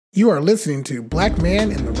You are listening to Black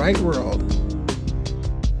Man in the Right World.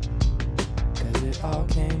 'Cause it all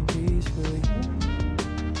came peacefully.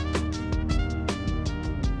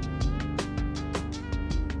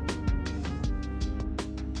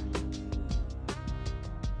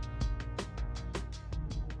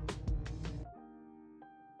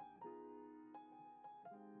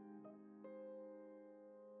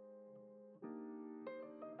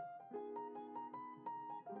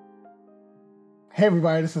 Hey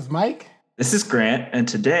everybody, this is Mike. This is Grant, and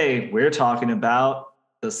today we're talking about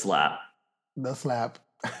the slap. The slap.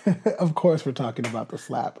 Of course we're talking about the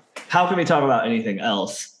slap. How can we talk about anything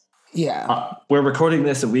else? Yeah. We're recording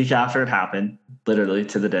this a week after it happened, literally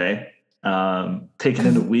to the day. Taking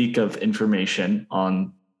in a week of information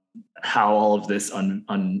on how all of this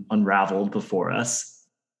unraveled before us.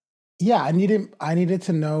 Yeah, I needed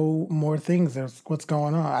to know more things. There's what's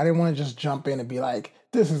going on. I didn't want to just jump in and be like,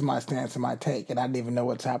 this is my stance and my take, and I didn't even know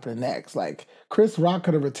what's happening next. Like Chris Rock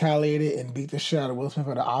could have retaliated and beat the shit out of Will Smith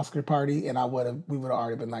at the Oscar party, and we would have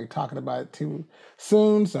already been like talking about it too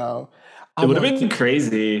soon. So It would have been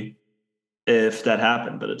crazy if that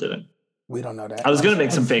happened, but it didn't. We don't know that. I was going to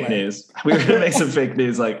make some fake news. We were going to make some fake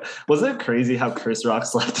news. Like, wasn't it crazy how Chris Rock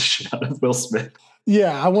slapped the shit out of Will Smith?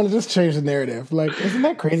 Yeah, I want to just change the narrative. Like, isn't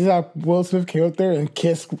that crazy how Will Smith came up there and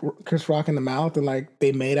kissed Chris Rock in the mouth and like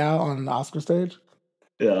they made out on the Oscar stage?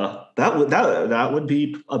 Yeah, that would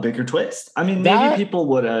be a bigger twist. I mean, maybe people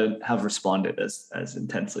would have responded as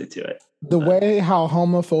intensely to it. The way how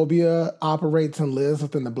homophobia operates and lives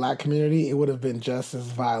within the Black community, it would have been just as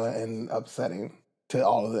violent and upsetting to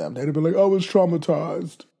all of them. They'd have been like, "I was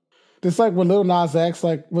traumatized." Just like when Lil Nas X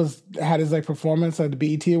had his like performance at the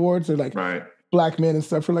BET Awards, they're like, right. Black men and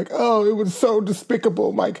stuff were like, "Oh, it was so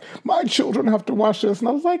despicable. Like, my children have to watch this." And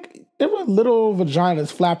I was like, there were little vaginas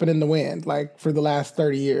flapping in the wind, like, for the last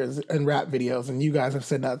 30 years in rap videos, and you guys have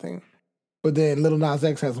said nothing. But then Lil Nas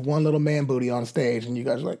X has one little man booty on stage, and you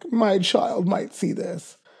guys are like, my child might see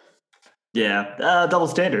this. Yeah, double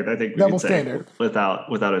standard, I think we double could say, standard. Without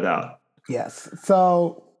a doubt. Yes.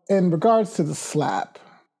 So, in regards to the slap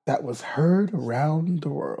that was heard around the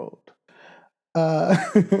world,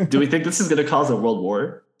 do we think this is going to cause a world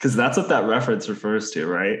war? Because that's what that reference refers to,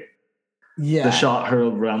 right? Yeah. The shot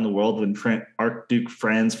hurled around the world when Archduke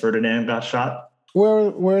Franz Ferdinand got shot.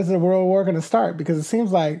 Where's the world war going to start? Because it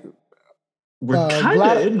seems like we're kind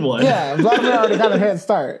of in one. Yeah, Vladimir already got a head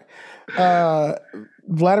start.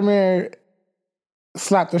 Vladimir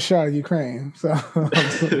slapped the shit out of Ukraine. So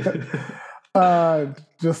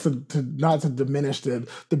just to not to diminish the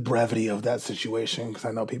brevity of that situation, because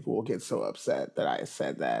I know people will get so upset that I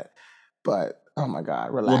said that. But oh my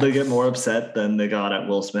God, relax. Will they get more upset than they got at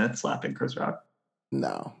Will Smith slapping Chris Rock?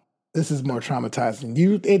 No. This is more traumatizing.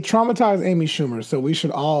 It traumatized Amy Schumer, so we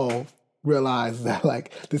should all realize that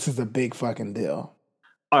like this is a big fucking deal.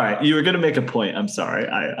 All right, you were gonna make a point. I'm sorry,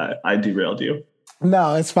 I derailed you.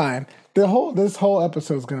 No, it's fine. This whole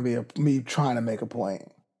episode is gonna be me trying to make a point.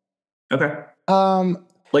 Okay.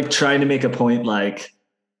 Like trying to make a point, like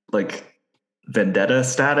vendetta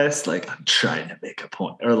status. Like I'm trying to make a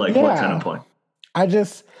point, or like what kind of point? I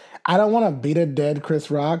don't want to beat a dead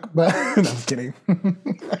Chris Rock, but I'm just kidding.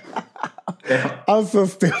 I'm so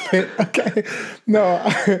stupid. Okay, no,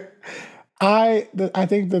 I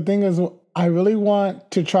think the thing is, I really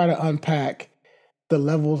want to try to unpack the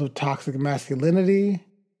levels of toxic masculinity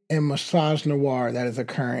and misogynoir that is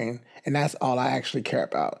occurring, and that's all I actually care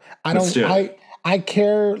about. I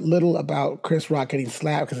care little about Chris Rock getting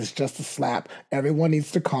slapped because it's just a slap. Everyone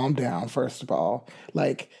needs to calm down, first of all.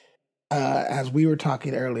 Like, as we were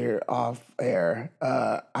talking earlier off air,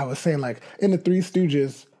 I was saying, like, in the Three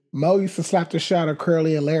Stooges, Mo used to slap the shit out of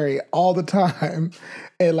Curly and Larry all the time,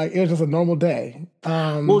 and like it was just a normal day.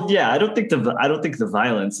 Well, yeah, I don't think the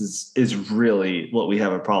violence is really what we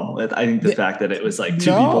have a problem with. I think the fact that it was like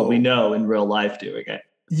two people we know in real life doing it.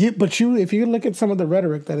 Yeah, but if you look at some of the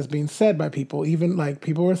rhetoric that is being said by people, even like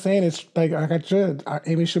people were saying it's like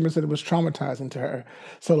Amy Schumer said it was traumatizing to her.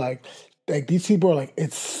 So like these people are like,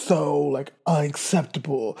 it's so like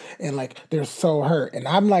unacceptable and like they're so hurt. And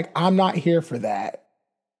I'm like, I'm not here for that.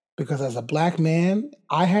 Because as a Black man,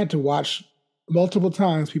 I had to watch multiple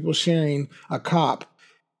times people sharing a cop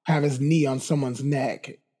have his knee on someone's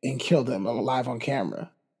neck and kill them live on camera.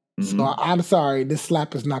 Mm-hmm. So I'm sorry, this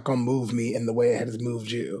slap is not going to move me in the way it has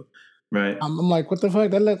moved you. Right. I'm like, what the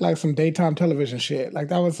fuck? That looked like some daytime television shit. Like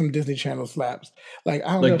that was some Disney Channel slaps. Like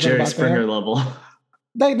I don't know Jerry Springer level.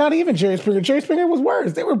 Like not even Jerry Springer. Jerry Springer was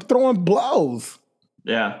worse. They were throwing blows.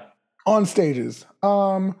 Yeah. On stages.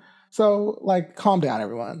 So like, calm down,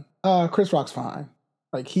 everyone. Chris Rock's fine.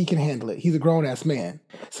 Like he can handle it. He's a grown ass man.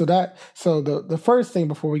 So the first thing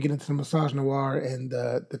before we get into the misogynoir and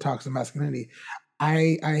the toxic masculinity,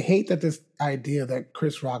 I hate that this idea that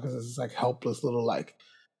Chris Rock is this like helpless little like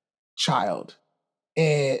child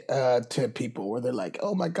and to people where they're like,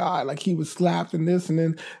 oh my god, like he was slapped and this and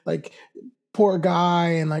then like poor guy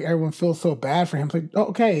and like everyone feels so bad for him. It's like,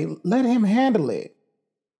 okay, let him handle it.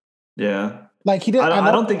 Yeah. Like he didn't.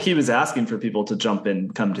 I don't think he was asking for people to jump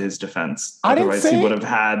in, come to his defense. Otherwise, he would have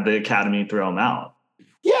had the Academy throw him out.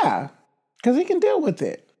 Yeah, because he can deal with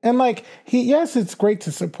it. And like yes, it's great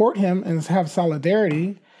to support him and have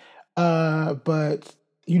solidarity, but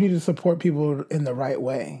you need to support people in the right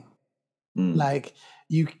way. Like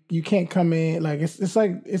you can't come in like it's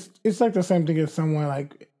like the same thing as someone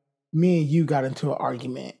like me and you got into an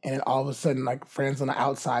argument and then all of a sudden like friends on the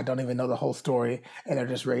outside don't even know the whole story and they're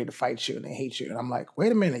just ready to fight you and they hate you. And I'm like,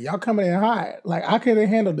 wait a minute, y'all coming in hot. Like I could have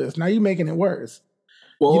handled this. Now you making it worse.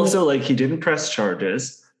 Well, also like he didn't press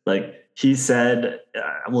charges. Like he said,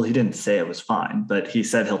 well, he didn't say it was fine, but he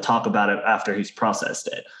said he'll talk about it after he's processed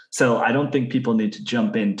it. So I don't think people need to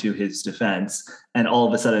jump into his defense and all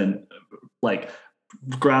of a sudden like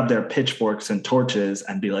grab their pitchforks and torches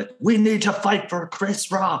and be like, we need to fight for Chris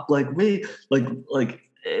Rock. Like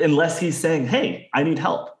unless he's saying, hey, I need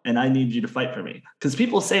help and I need you to fight for me. Because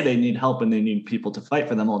people say they need help and they need people to fight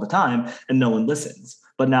for them all the time and no one listens.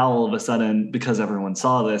 But now all of a sudden, because everyone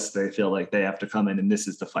saw this, they feel like they have to come in and this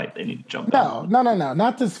is the fight they need to jump in. No,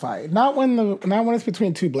 not this fight. Not when it's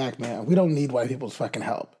between two black men. We don't need white people's fucking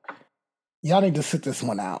help. Y'all need to sit this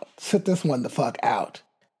one out. Sit this one the fuck out.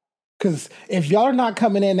 Because if y'all are not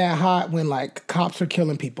coming in that hot when like cops are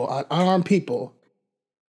killing people, unarmed people,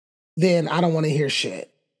 then I don't want to hear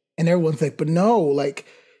shit. And everyone's like, but no, like,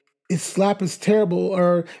 it's slap is terrible.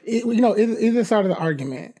 Or, either side of the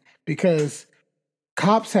argument. Because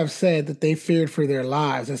cops have said that they feared for their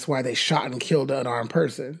lives. That's why they shot and killed an unarmed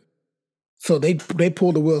person. So they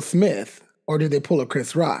pulled a Will Smith. Or did they pull a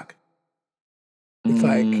Chris Rock?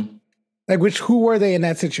 It's who were they in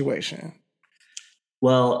that situation?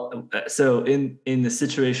 Well, so in the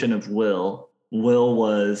situation of Will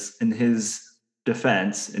was, in his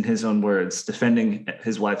defense, in his own words, defending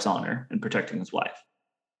his wife's honor and protecting his wife.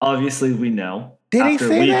 Obviously, we know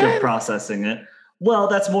after a week of processing it. Well,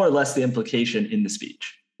 that's more or less the implication in the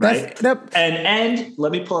speech, right? And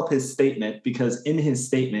let me pull up his statement, because in his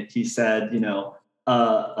statement he said, a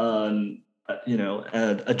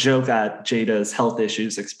joke at Jada's health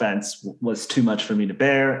issues expense was too much for me to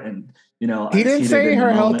bear, and he didn't say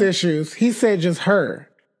her health issues. He said just her.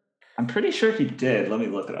 I'm pretty sure he did. Let me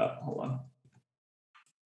look it up. Hold on.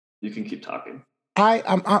 You can keep talking.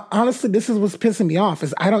 I'm honestly, this is what's pissing me off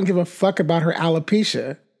is I don't give a fuck about her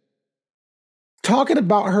alopecia. Talking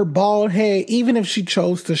about her bald head, even if she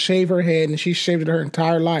chose to shave her head and she shaved it her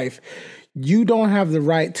entire life, you don't have the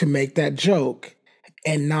right to make that joke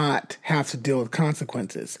and not have to deal with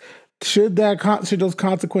consequences. Should those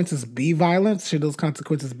consequences be violence? Should those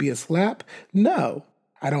consequences be a slap? No,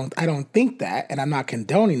 I don't think that, and I'm not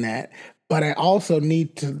condoning that. But I also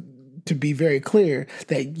need to be very clear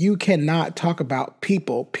that you cannot talk about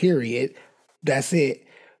people, period. That's it,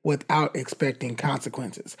 without expecting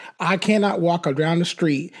consequences. I cannot walk around the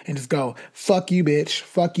street and just go, fuck you, bitch,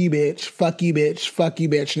 fuck you, bitch, fuck you, bitch, fuck you,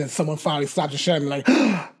 bitch, and then someone finally stops and shut me like,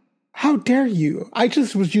 how dare you? I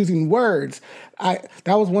just was using words. That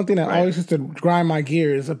was one thing that always used to grind my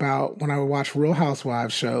gears about when I would watch Real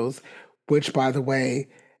Housewives shows, which, by the way,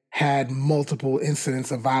 had multiple incidents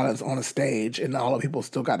of violence on a stage, and all the people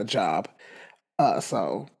still got a job.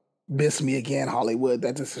 So miss me again, Hollywood.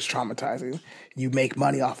 That just is traumatizing. You make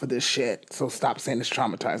money off of this shit, so stop saying it's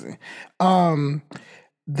traumatizing. Hold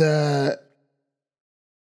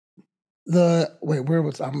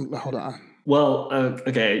on. Well,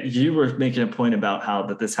 okay, you were making a point about how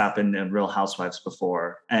that this happened in Real Housewives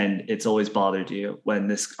before, and it's always bothered you when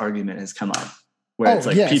this argument has come up, where it's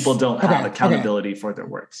like people don't have accountability for their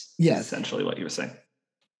works. Yes, essentially what you were saying.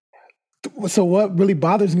 So what really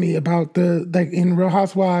bothers me about in Real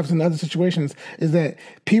Housewives and other situations is that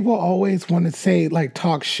people always want to say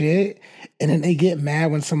talk shit, and then they get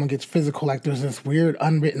mad when someone gets physical. Like there's this weird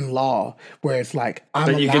unwritten law where it's like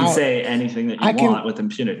but you can say anything that you want with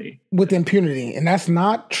impunity. With impunity, and that's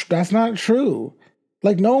not true.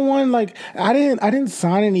 Like no one I didn't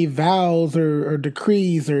sign any vows or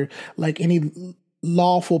decrees or any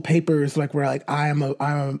lawful papers where I'm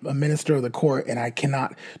a minister of the court and I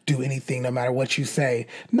cannot do anything no matter what you say.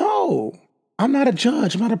 No, I'm not a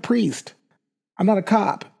judge. I'm not a priest. I'm not a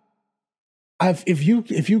cop.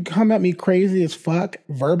 If you come at me crazy as fuck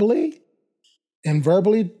verbally and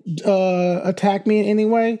verbally attack me in any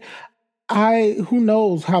way, who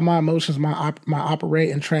knows how my emotions might operate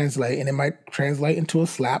and translate, and it might translate into a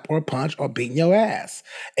slap or a punch or beating your ass.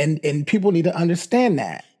 And people need to understand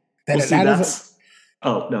that. Well, see, that is that's.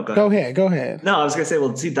 Oh no, go go ahead. ahead, go ahead. No, I was going to say,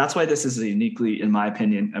 well, see, that's why this is a uniquely, in my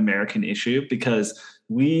opinion, American issue, because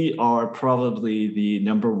we are probably the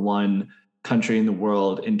number one country in the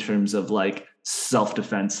world in terms of like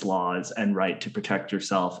self-defense laws and right to protect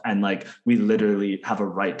yourself. And like, we literally have a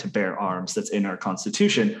right to bear arms that's in our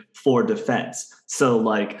constitution for defense. So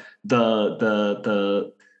like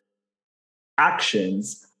the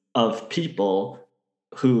actions of people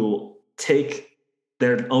who take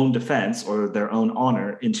their own defense or their own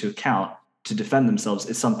honor into account to defend themselves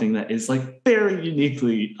is something that is like very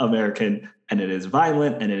uniquely American, and it is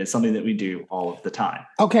violent, and it is something that we do all of the time.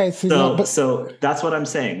 Okay, So that's what I'm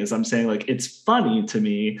saying is I'm saying like, it's funny to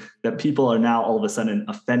me that people are now all of a sudden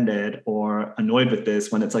offended or annoyed with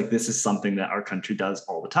this when it's like, this is something that our country does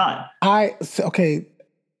all the time. I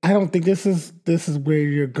don't think this is where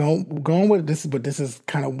you're going with this, but this is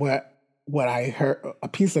kind of what I heard. A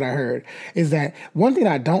piece that I heard is that one thing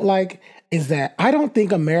I don't like is that I don't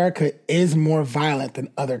think America is more violent than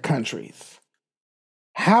other countries.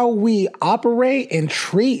 How we operate and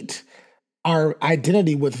treat our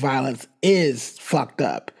identity with violence is fucked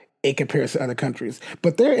up in comparison to other countries.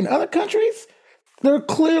 But they're in other countries, they're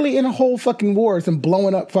clearly in whole fucking wars and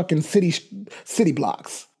blowing up fucking city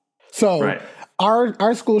blocks. So Right.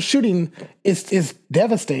 our school shooting is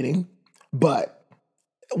devastating, but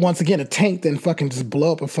once again, a tank then fucking just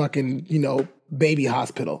blow up a fucking, baby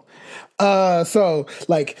hospital. So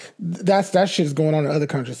like that shit is going on in other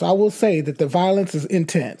countries. So I will say that the violence is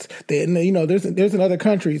intense. There's in other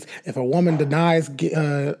countries, if a woman denies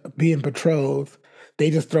being betrothed,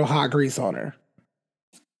 they just throw hot grease on her.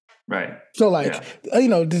 Right. So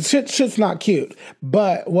the shit's not cute.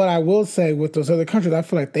 But what I will say with those other countries, I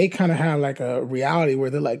feel like they kind of have like a reality where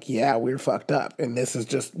they're like, yeah, we're fucked up, and this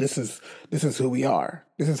is who we are.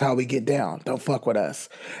 This is how we get down. Don't fuck with us.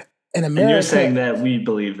 In America, And you're saying that we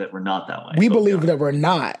believe that we're not that way. We believe that we're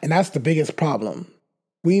not, and that's the biggest problem.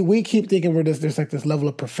 We keep thinking there's like this level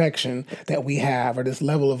of perfection that we have, or this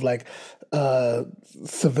level of like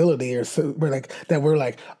civility, or so we're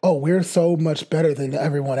like, oh, we're so much better than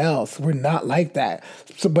everyone else. We're not like that.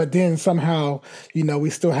 So, but then somehow, we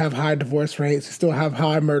still have high divorce rates, we still have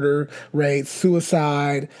high murder rates,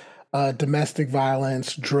 suicide, domestic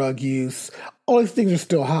violence, drug use. All these things are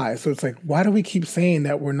still high. So it's like, why do we keep saying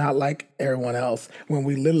that we're not like everyone else when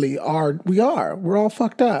we literally are? We are. We're all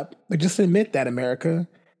fucked up. Like, just admit that, America.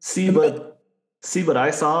 See what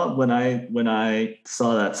I saw when I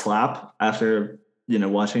saw that slap after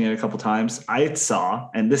watching it a couple times. I saw,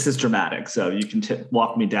 and this is dramatic, so you can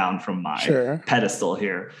walk me down from my pedestal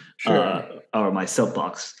here, or my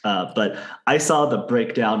soapbox. But I saw the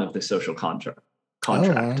breakdown of the social contract.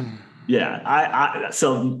 Oh. Yeah,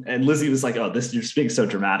 and Lizzie was like, "Oh, you're speaking so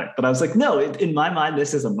dramatic," but I was like, "No, in my mind,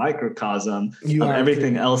 this is a microcosm of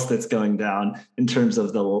everything else that's going down in terms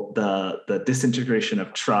of the disintegration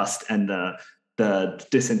of trust and the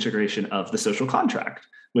disintegration of the social contract,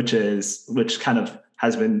 which kind of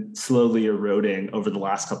has been slowly eroding over the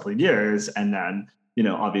last couple of years, and then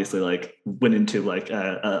obviously like went into like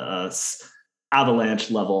a avalanche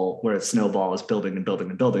level where a snowball is building and building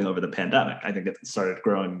and building over the pandemic. I think it started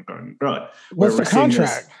growing and growing and growing. What's the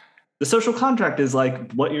contract? The social contract is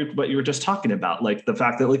like what you were just talking about, like the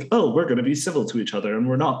fact that like, oh, we're going to be civil to each other and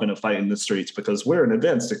we're not going to fight in the streets because we're an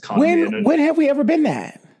advanced economy. When have we ever been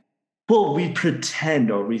that? Well, we pretend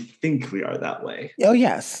or we think we are that way. Oh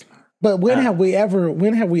yes, but when have we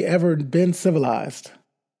ever been civilized?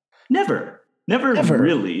 Never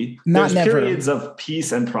really. There's periods of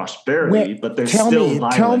peace and prosperity, but there's still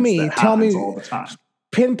violence that happens all the time.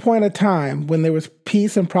 Pinpoint a time when there was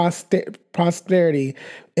peace and prosperity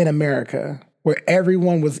in America where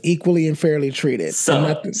everyone was equally and fairly treated.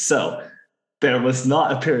 So there was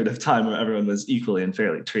not a period of time where everyone was equally and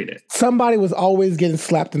fairly treated. Somebody was always getting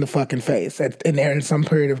slapped in the fucking face in some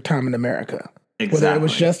period of time in America. Exactly. Whether it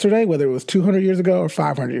was yesterday, whether it was 200 years ago or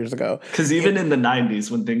 500 years ago. Because even in the 90s,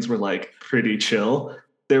 when things were like pretty chill,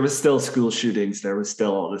 there was still school shootings. There was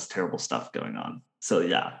still all this terrible stuff going on. So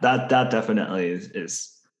yeah, that definitely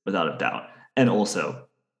is without a doubt. And also,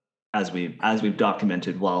 as we've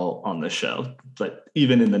documented while on the show, but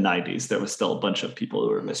even in the 90s, there was still a bunch of people who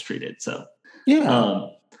were mistreated. So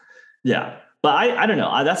yeah. But I don't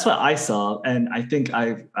know. That's what I saw. And I think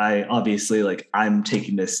I obviously like I'm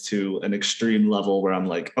taking this to an extreme level where I'm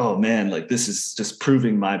like, oh man, like this is just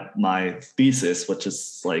proving my thesis, which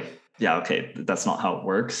is like, yeah, okay, that's not how it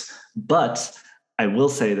works. But I will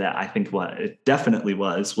say that I think what it definitely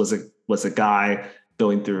was a guy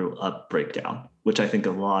going through a breakdown, which I think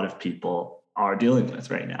a lot of people are dealing with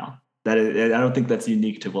right now. That is, I don't think that's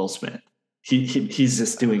unique to Will Smith. He's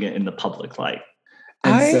just doing it in the public light.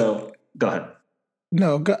 And so, go ahead.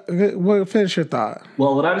 No, finish your thought.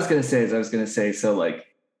 Well, what I was going to say, so like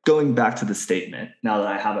going back to the statement, now that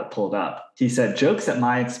I have it pulled up, he said, jokes at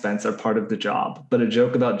my expense are part of the job, but a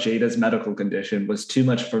joke about Jada's medical condition was too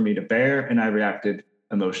much for me to bear, and I reacted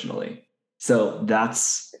emotionally. So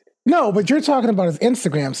that's... No, but you're talking about his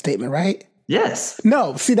Instagram statement, right? Yes.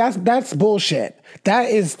 No, see, that's bullshit.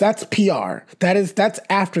 That's PR. That's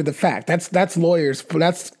after the fact. That's lawyers.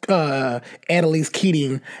 That's Annalise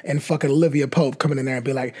Keating and fucking Olivia Pope coming in there and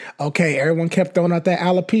be like, okay, everyone kept throwing out that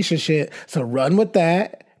alopecia shit, so run with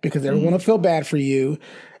that because everyone will feel bad for you,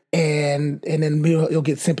 and then you'll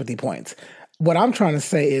get sympathy points. What I'm trying to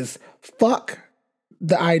say is, fuck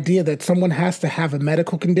the idea that someone has to have a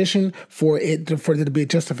medical condition for there to be a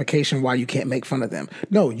justification why you can't make fun of them.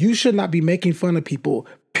 No, you should not be making fun of people,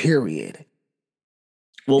 period.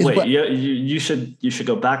 Well, wait, you should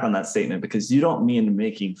go back on that statement, because you don't mean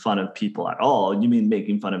making fun of people at all. You mean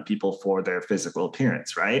making fun of people for their physical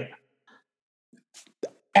appearance, right?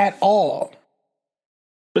 At all.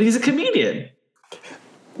 But he's a comedian.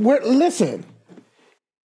 Listen,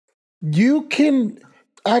 you can,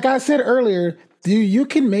 like I said earlier, you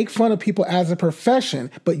can make fun of people as a profession,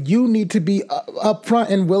 but you need to be upfront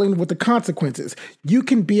and willing with the consequences. You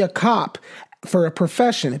can be a cop for a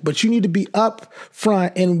profession, but you need to be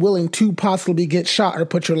upfront and willing to possibly get shot or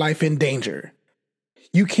put your life in danger.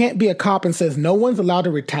 You can't be a cop and says, no one's allowed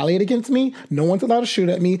to retaliate against me, no one's allowed to shoot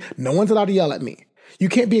at me, no one's allowed to yell at me. You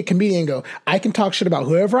can't be a comedian and go, I can talk shit about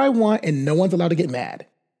whoever I want and no one's allowed to get mad.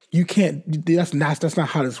 You can't, that's not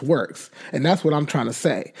how this works. And that's what I'm trying to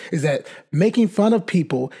say, is that making fun of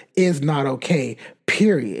people is not okay,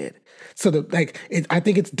 period. So I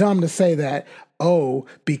think it's dumb to say that,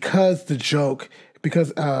 because Jada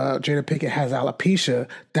Pinkett has alopecia,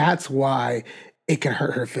 that's why it can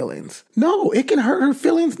hurt her feelings. No, it can hurt her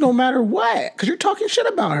feelings no matter what, because you're talking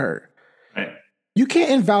shit about her. Right. You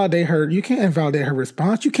can't invalidate her. You can't invalidate her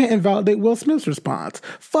response. You can't invalidate Will Smith's response.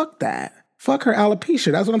 Fuck that. Fuck her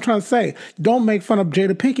alopecia. That's what I'm trying to say. Don't make fun of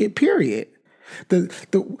Jada Pinkett, period.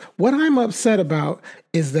 What I'm upset about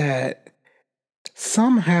is that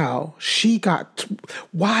somehow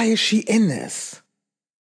why is she in this?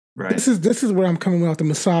 Right. This is where I'm coming with the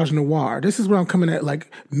massage noir. This is where I'm coming at,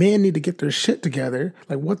 like, men need to get their shit together.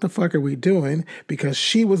 Like, what the fuck are we doing? Because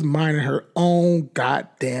she was minding her own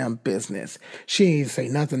goddamn business. She ain't say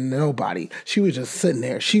nothing to nobody. She was just sitting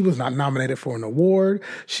there. She was not nominated for an award.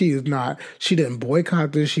 She didn't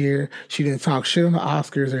boycott this year. She didn't talk shit on the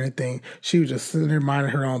Oscars or anything. She was just sitting there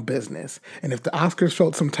minding her own business. And if the Oscars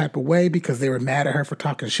felt some type of way because they were mad at her for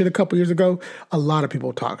talking shit a couple years ago, a lot of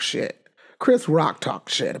people talk shit. Chris Rock talked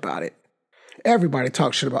shit about it. Everybody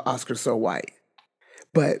talks shit about Oscar So White.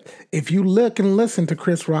 But if you look and listen to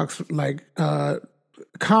Chris Rock's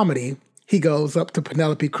comedy, he goes up to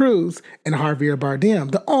Penelope Cruz and Javier Bardem.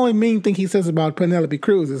 The only mean thing he says about Penelope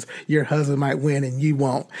Cruz is, your husband might win and you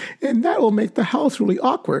won't. And that will make the house really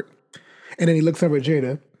awkward. And then he looks over at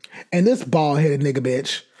Jada, and this bald-headed nigga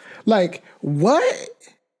bitch, like, what?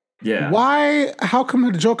 Yeah. Why? How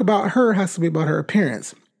come the joke about her has to be about her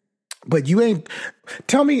appearance? But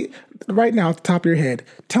tell me right now, at the top of your head,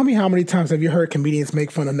 tell me how many times have you heard comedians make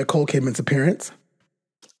fun of Nicole Kidman's appearance?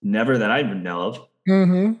 Never that I even know of.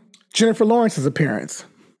 Mm-hmm. Jennifer Lawrence's appearance.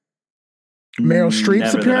 Meryl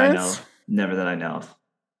Streep's appearance? Never that I know of.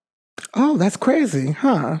 Oh, that's crazy,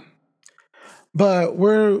 huh? But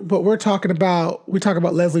we talk about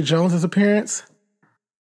Leslie Jones's appearance.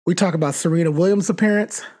 We talk about Serena Williams'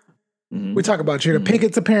 appearance. Mm-hmm. We talk about Jada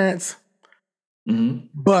Pinkett's appearance. Mm-hmm.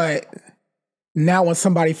 But now when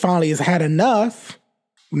somebody finally has had enough,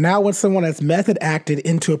 now when someone has method acted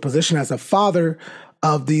into a position as a father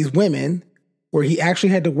of these women, where he actually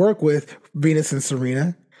had to work with Venus and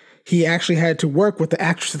Serena, he actually had to work with the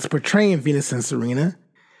actresses portraying Venus and Serena,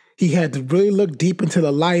 he had to really look deep into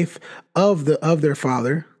the life of their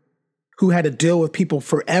father, who had to deal with people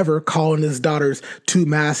forever calling his daughters too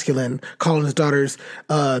masculine, calling his daughters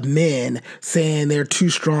men, saying they're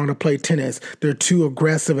too strong to play tennis, they're too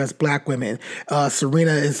aggressive as black women.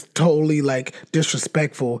 Serena is totally like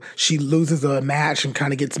disrespectful. She loses a match and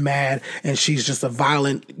kind of gets mad, and she's just a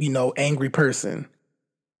violent, angry person.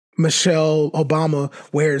 Michelle Obama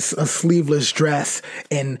wears a sleeveless dress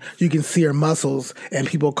and you can see her muscles, and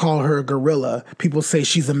people call her a gorilla. People say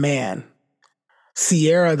she's a man.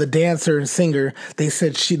 Sierra, the dancer and singer, they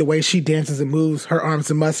said the way she dances and moves, her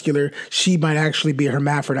arms are muscular. She might actually be a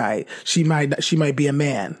hermaphrodite. She might be a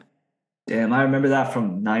man. Damn, I remember that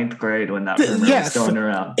from ninth grade when that rumor was Yes, going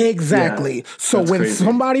around. Yeah, exactly. So that's when crazy.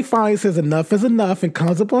 somebody finally says enough is enough and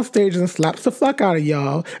comes up on stage and slaps the fuck out of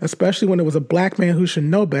y'all, especially when it was a black man who should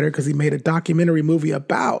know better because he made a documentary movie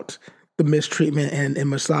about the mistreatment and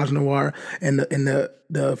misogynoir and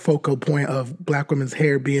the focal point of black women's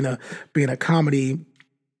hair being a comedy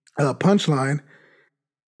punchline.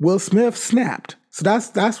 Will Smith snapped. So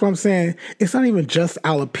that's what I'm saying. It's not even just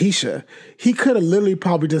alopecia. He could have literally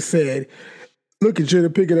probably just said, "Look at Jada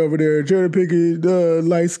Pinkett over there. Jada Pinkett,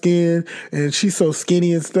 light skin, and she's so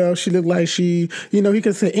skinny and stuff. She looked like she, he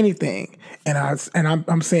could say anything."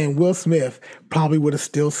 I'm saying Will Smith probably would have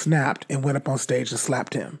still snapped and went up on stage and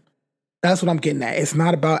slapped him. That's what I'm getting at. It's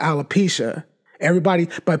not about alopecia. Everybody,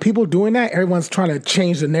 by people doing that, everyone's trying to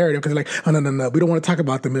change the narrative because they're like, oh, no. We don't want to talk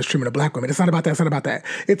about the mistreatment of black women. It's not about that. It's not about that.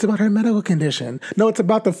 It's about her medical condition. No, it's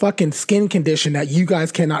about the fucking skin condition that you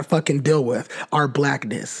guys cannot fucking deal with, our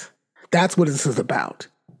blackness. That's what this is about.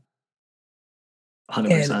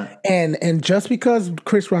 100%. And just because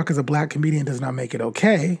Chris Rock is a black comedian does not make it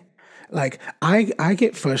okay. Like I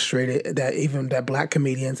get frustrated that even that black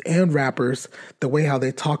comedians and rappers, the way how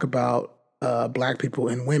they talk about black people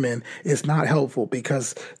and women is not helpful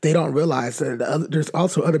because they don't realize that there's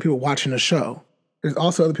also other people watching the show. There's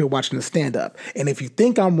also other people watching the stand-up. And if you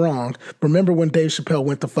think I'm wrong, remember when Dave Chappelle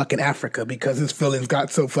went to fucking Africa because his feelings got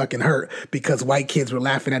so fucking hurt because white kids were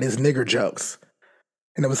laughing at his nigger jokes.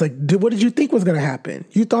 And it was like, what did you think was going to happen?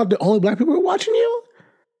 You thought the only black people were watching you?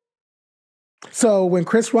 So when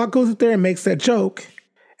Chris Rock goes up there and makes that joke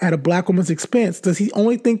at a black woman's expense, does he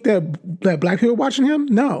only think that black people are watching him?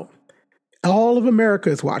 No. All of America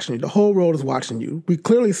is watching you. The whole world is watching you. We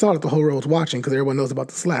clearly saw that the whole world was watching because everyone knows about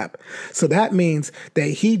the slap. So that means that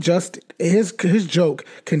his joke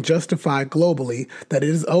can justify globally that it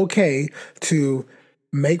is okay to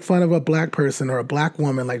make fun of a black person or a black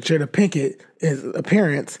woman like Jada Pinkett's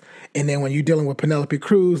appearance, and then when you're dealing with Penelope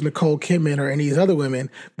Cruz, Nicole Kidman, or any of these other women,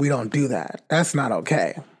 we don't do that. That's not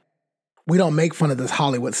okay. We don't make fun of this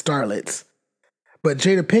Hollywood starlets. But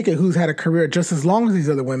Jada Pinkett, who's had a career just as long as these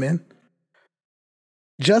other women,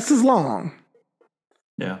 just as long.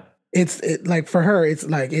 Yeah. Like for her, it's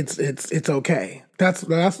like it's okay. That's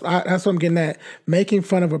what I'm getting at. Making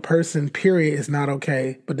fun of a person, period, is not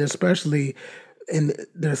okay. But especially, and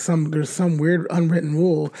there's some weird unwritten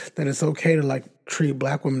rule that it's okay to like treat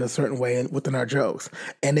black women a certain way within our jokes.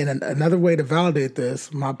 And then another way to validate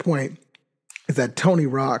this, my point, is that Tony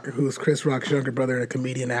Rock, who's Chris Rock's younger brother and a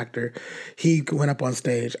comedian actor, he went up on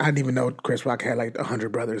stage. I didn't even know Chris Rock had like 100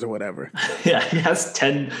 brothers or whatever. Yeah, he has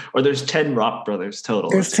 10, or there's 10 Rock brothers total.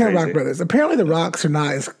 There's That's 10 crazy. Rock brothers. Apparently the Rocks are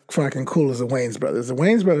not as fucking cool as the Wayans brothers. The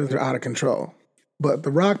Wayans brothers are out of control. But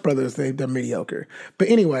the Rock brothers, they're mediocre. But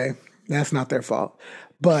anyway, that's not their fault.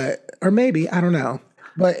 Or maybe, I don't know.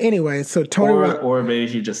 But anyway, so Tony Rock. Or maybe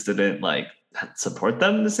he just didn't like support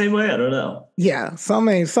them the same way. I don't know. Yeah,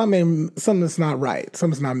 something's not right.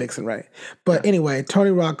 Something's not mixing right. But anyway,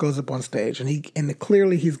 Tony Rock goes up on stage and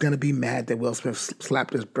clearly he's gonna be mad that Will Smith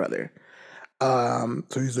slapped his brother.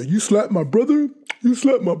 So he's like, "You slapped my brother? You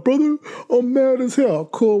slapped my brother? I'm mad as hell."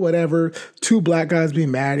 Cool, whatever. Two black guys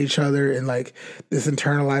being mad at each other and like this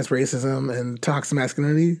internalized racism and toxic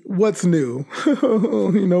masculinity. What's new?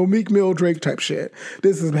 Meek Mill, Drake type shit.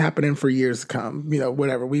 This is happening for years to come.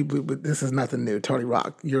 Whatever. We this is nothing new. Tony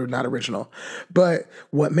Rock, you're not original. But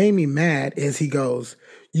what made me mad is he goes,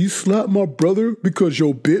 "You slapped my brother because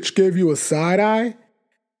your bitch gave you a side eye?"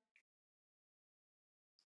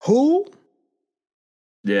 Who?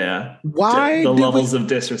 Yeah. Why? The levels of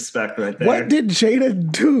disrespect right there. What did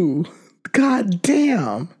Jada do? God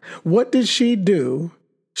damn. What did she do?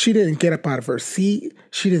 She didn't get up out of her seat.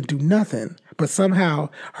 She didn't do nothing. But somehow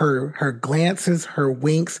her glances, her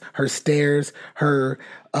winks, her stares, her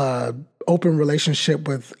open relationship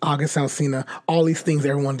with August Alsina, all these things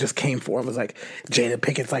everyone just came for. It was like Jada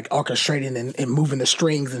Pinkett's like orchestrating and moving the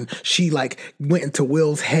strings, and she like went into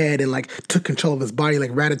Will's head and like took control of his body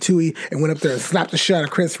like Ratatouille and went up there and slapped the shit out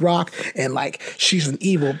of Chris Rock, and like she's an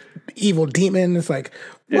evil demon. It's like,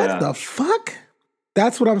 what the fuck?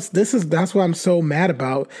 That's what I'm so mad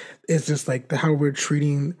about. It's just like how we're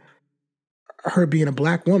treating her being a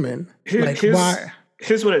black woman. Why?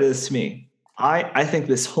 Here's what it is to me. I think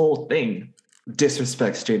this whole thing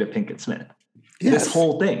disrespects Jada Pinkett Smith. Yes. This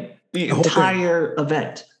whole thing, the entire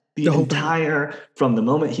event, from the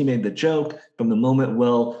moment he made the joke, from the moment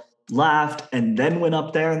Will laughed and then went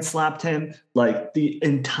up there and slapped him, like the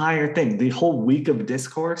entire thing, the whole week of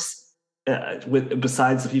discourse,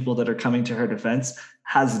 besides the people that are coming to her defense,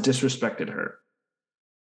 has disrespected her.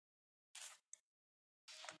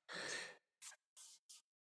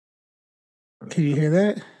 Can you hear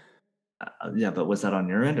that? Yeah, but was that on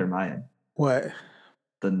your end or my end? What?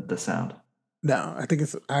 The sound. No, I think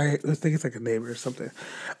it's like a neighbor or something.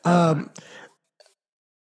 Okay.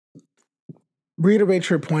 Reiterate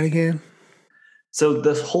your point again. So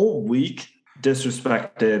this whole week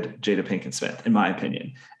disrespected Jada Pinkett Smith, in my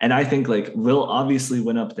opinion. And I think like Will obviously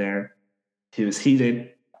went up there. He was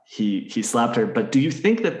heated. He slapped her. But do you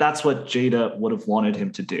think that that's what Jada would have wanted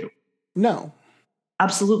him to do? No.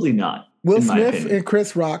 Absolutely not. Will in my Smith opinion. and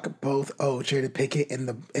Chris Rock both owe Jada Pinkett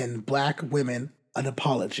and black women an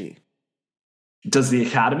apology. Does the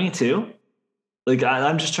Academy too? Like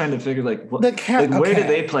I'm just trying to figure like what, where do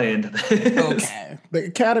they play into this? Okay, the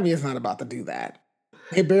Academy is not about to do that.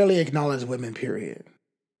 They barely acknowledge women. Period.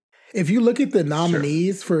 If you look at the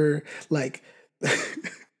nominees for like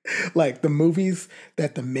like the movies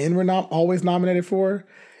that the men were not always nominated for,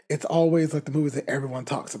 it's always like the movies that everyone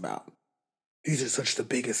talks about. These are such the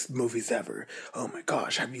biggest movies ever. Oh my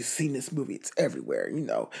gosh, have you seen this movie? It's everywhere. You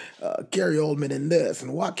know, Gary Oldman in this,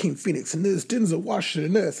 and Joaquin Phoenix in this, Denzel Washington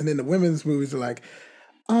in this, and then the women's movies are like,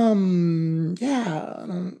 was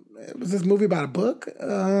this movie about a book?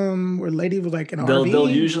 Where a lady was like in an RV? They'll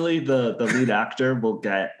usually the lead actor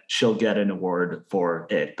she'll get an award for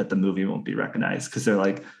it, but the movie won't be recognized because they're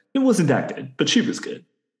like, it wasn't that good, but she was good.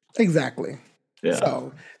 Exactly. Yeah.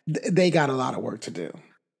 So they got a lot of work to do.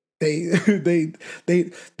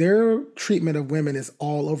 Their treatment of women is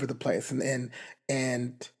all over the place, and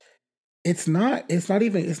it's not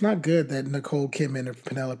good that Nicole Kidman or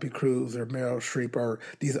Penelope Cruz or Meryl Streep or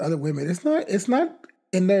these other women. It's not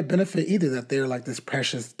in their benefit either that they're like this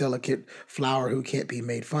precious, delicate flower who can't be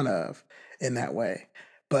made fun of in that way.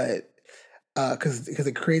 But because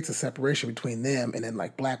it creates a separation between them and then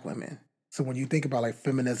like black women. So when you think about like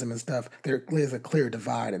feminism and stuff, there is a clear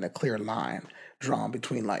divide and a clear line drawn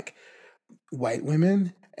between like white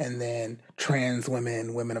women and then trans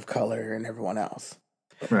women, women of color, and everyone else.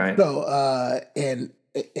 Right. So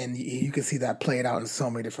and you can see that played out in so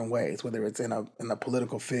many different ways, whether it's in a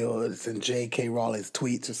political field, it's in J.K. Rowling's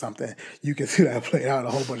tweets or something. You can see that played out in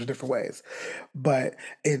a whole bunch of different ways. But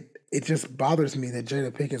it just bothers me that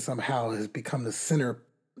Jada Pinkett somehow has become the center of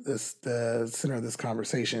this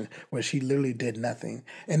conversation when she literally did nothing.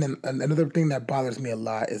 And then another thing that bothers me a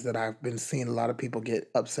lot is that I've been seeing a lot of people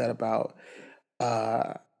get upset about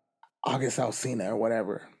August Alsina or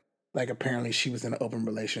whatever. Like apparently she was in an open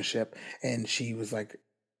relationship and she was like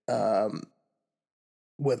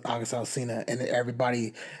with August Alsina, and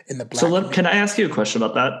everybody in the black. So can I ask you a question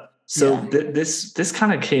about that? So this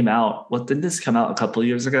kind of came out. What did this come out a couple of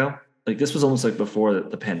years ago? Like this was almost like before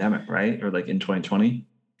the pandemic, right? Or like in 2020.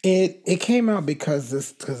 It came out because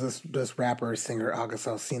this rapper singer August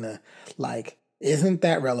Alsina like isn't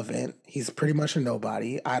that relevant. He's pretty much a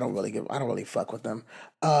nobody. I don't really fuck with him.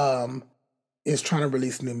 Is trying to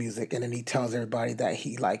release new music, and then he tells everybody that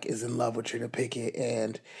he like is in love with Jada Pinkett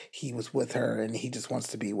and he was with her and he just wants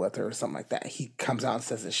to be with her or something like that. He comes out and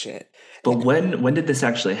says this shit. But when did this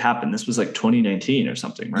actually happen? This was like 2019 or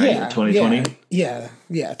something, right? Yeah, 2020. Yeah,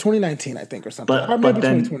 2019 I think or something. Or maybe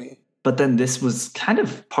 2020. But then this was kind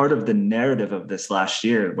of part of the narrative of this last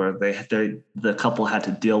year, where the couple had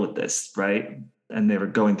to deal with this, right? And they were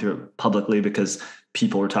going through it publicly because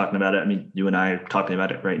people were talking about it. I mean, you and I are talking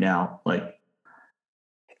about it right now, like.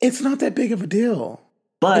 It's not that big of a deal.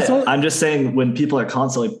 But I'm just saying when people are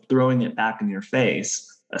constantly throwing it back in your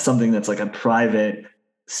face, something that's like a private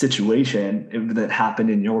situation that happened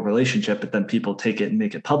in your relationship, but then people take it and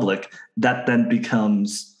make it public, that then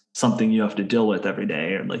becomes something you have to deal with every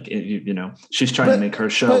day. Or like, she's trying to make her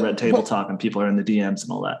show Red Table Talk and people are in the DMs and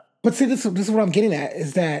all that. But see, this is what I'm getting at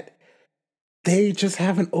is that they just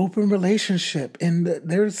have an open relationship, and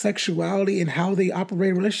their sexuality and how they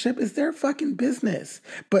operate a relationship is their fucking business.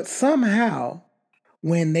 But somehow,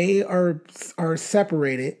 when they are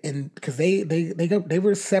separated, and because they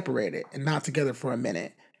were separated and not together for a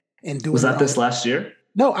minute, and doing was that this last year?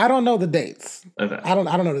 No, I don't know the dates. Okay, I don't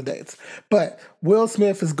know the dates. But Will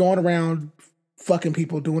Smith is going around fucking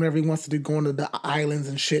people, doing whatever he wants to do, going to the islands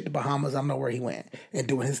and shit, the Bahamas, I don't know where he went, and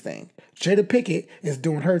doing his thing. Jada Pinkett is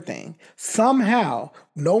doing her thing. Somehow,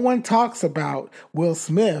 no one talks about Will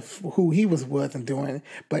Smith, who he was with and doing,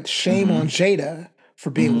 but shame on Jada for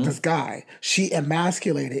being with this guy. She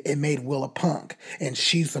emasculated and made Will a punk, and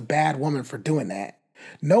she's a bad woman for doing that.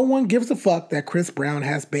 No one gives a fuck that Chris Brown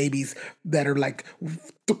has babies that are like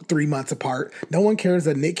 3 months apart. No one cares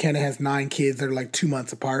that Nick Cannon has 9 kids that are like 2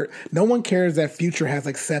 months apart. No one cares that Future has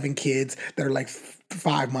like 7 kids that are like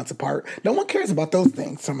 5 months apart. No one cares about those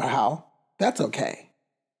things somehow. That's okay.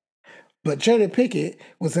 But Jada Pinkett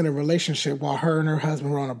was in a relationship while her and her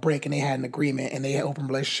husband were on a break, and they had an agreement and they had an open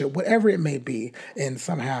relationship, whatever it may be. And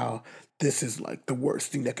somehow this is like the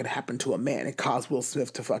worst thing that could happen to a man and cause Will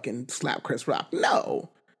Smith to fucking slap Chris Rock.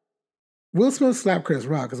 No. Will Smith slapped Chris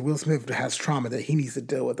Rock because Will Smith has trauma that he needs to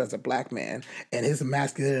deal with as a black man, and his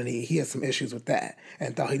masculinity, he has some issues with that,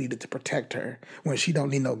 and thought he needed to protect her when she don't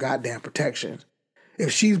need no goddamn protection.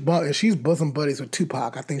 If she's bosom buddies with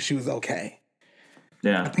Tupac, I think she was okay.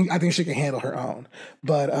 Yeah, I think she can handle her own,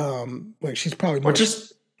 but like she's probably more or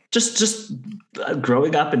just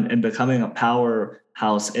growing up and becoming a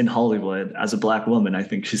powerhouse in Hollywood as a black woman. I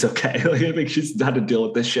think she's okay. Like, I think she's had to deal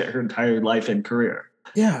with this shit her entire life and career.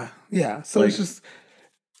 Yeah. So like, it's just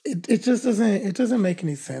it just doesn't make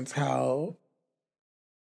any sense how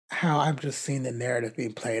I'm just seeing the narrative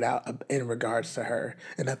being played out in regards to her,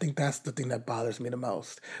 and I think that's the thing that bothers me the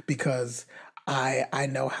most, because I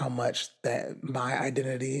know how much that my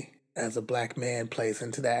identity as a black man plays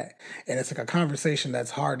into that, and it's like a conversation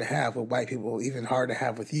that's hard to have with white people, even hard to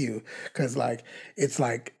have with you, because it's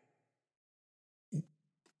like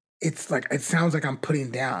it sounds like I'm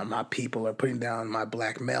putting down my people or putting down my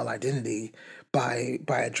black male identity by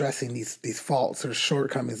addressing these faults or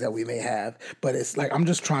shortcomings that we may have. But it's like I'm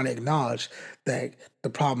just trying to acknowledge that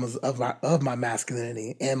the problems of my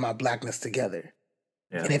masculinity and my blackness together.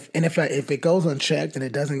 yeah. And if it goes unchecked and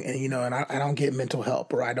it doesn't, and I don't get mental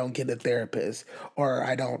help, or I don't get a therapist, or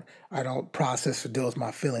I don't process or deal with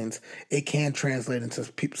my feelings, it can translate into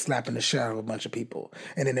people slapping the shit out of a bunch of people,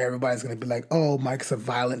 and then everybody's gonna be like, "Oh, Mike's a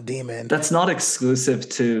violent demon." That's not exclusive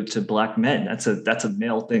to black men. That's a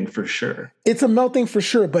male thing for sure. It's a male thing for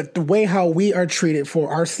sure, but the way how we are treated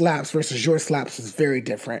for our slaps versus your slaps is very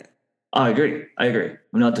different. I agree.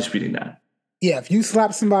 I'm not disputing that. Yeah, if you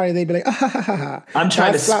slap somebody, they'd be like, ah, ha, ha, ha. I'm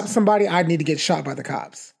trying to slap somebody, I'd need to get shot by the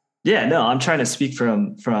cops. Yeah, no, I'm trying to speak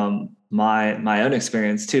from my own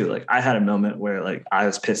experience too. Like, I had a moment where like I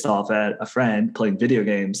was pissed off at a friend playing video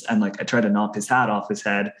games, and like I tried to knock his hat off his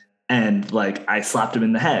head, and like I slapped him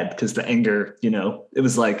in the head because the anger, it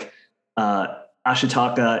was like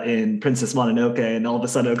Ashitaka in Princess Mononoke, and all of a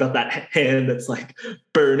sudden I got that hand that's like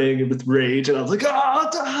burning with rage, and I was like,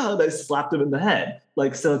 and I slapped him in the head.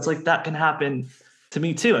 Like, so it's like that can happen to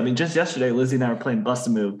me too. I mean, just yesterday, Lizzie and I were playing Bust a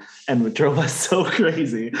Move, and it drove us so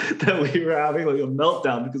crazy that we were having like a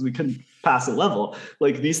meltdown because we couldn't pass a level.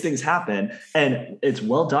 Like, these things happen, and it's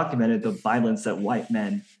well documented the violence that white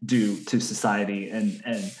men do to society and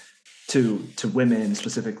to women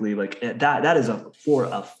specifically. Like that is for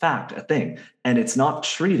a fact a thing, and it's not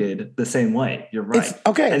treated the same way. You're right.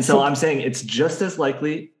 Okay. And so I'm saying it's just as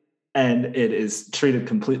likely, and it is treated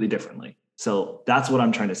completely differently. So that's what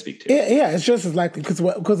I'm trying to speak to. Yeah, it's just as likely, because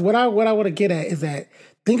what I want to get at is that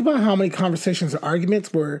think about how many conversations or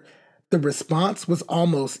arguments where the response was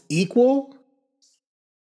almost equal.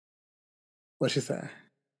 What'd she say?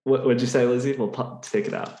 What'd you say, Lizzie? We'll take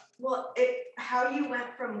it out. Well, how you went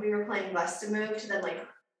from we were playing Bust a Move to then like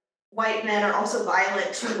white men are also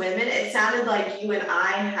violent to women. It sounded like you and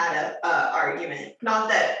I had a argument, not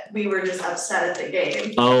that we were just upset at the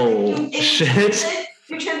game. Oh, shit.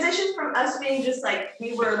 You transitioned from us being just like,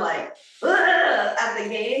 we were like, at the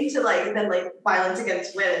game to like, then like violence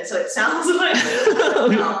against women. So it sounds like.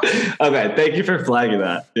 Okay, thank you for flagging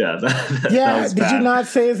that. Yeah. Yeah, did bad. You not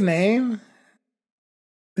say his name?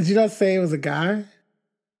 Did you not say it was a guy?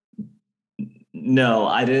 No,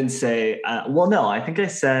 I didn't say. No, I think I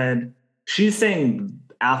said, she's saying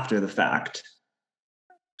after the fact.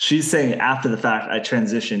 She's saying after the fact, I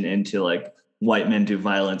transitioned into like, white men do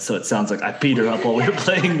violence, so it sounds like I beat her up while we were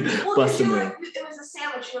playing Bust a Move. It was a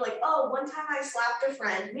sandwich. You're like, oh, one time I slapped a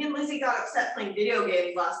friend. Me and Lizzie got upset playing video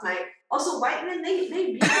games last night. Also, white men, they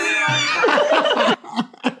beat us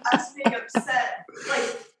being upset.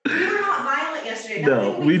 Like, we were not violent yesterday.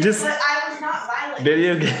 No, we just. But I was not violent.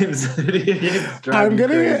 Video games.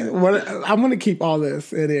 I'm gonna keep all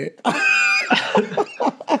this in it.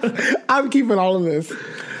 I'm keeping all of this.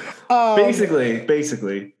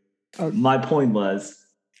 Basically. My point was,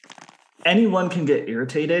 anyone can get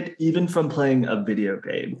irritated even from playing a video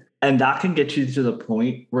game, and that can get you to the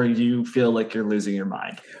point where you feel like you're losing your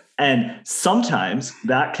mind. And sometimes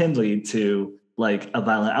that can lead to like a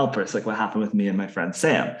violent outburst, like what happened with me and my friend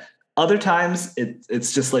Sam. Other times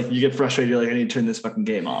it's just like you get frustrated, you're like, I need to turn this fucking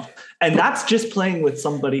game off. And that's just playing with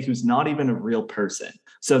somebody who's not even a real person.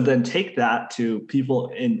 So then take that to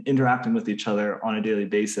people interacting with each other on a daily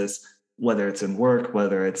basis, whether it's in work,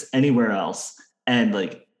 whether it's anywhere else. And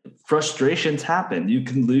like frustrations happen. You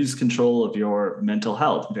can lose control of your mental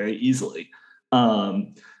health very easily.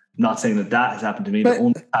 Not saying that has happened to me. The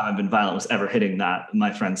only time I've been violent was ever hitting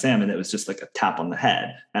my friend Sam, and it was just like a tap on the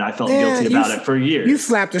head. And I felt guilty about it for years. You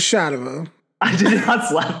slapped the shot of him. I did not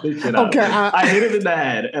slap the shit out. Okay, I hit him in the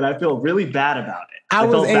head, and I feel really bad about it. I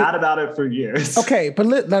felt bad about it for years. Okay, but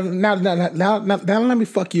now let me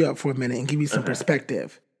fuck you up for a minute and give you some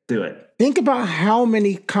perspective. Do it. Think about how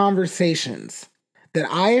many conversations that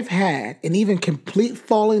I have had and even complete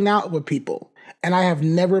falling out with people, and I have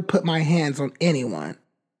never put my hands on anyone.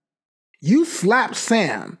 You slapped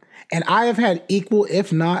Sam, and I have had equal,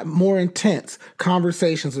 if not more intense,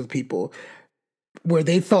 conversations with people where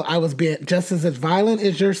they felt I was being just as violent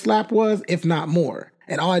as your slap was, if not more.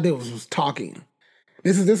 And all I did was talking.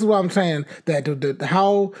 This is what I'm saying, that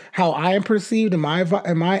how I am perceived and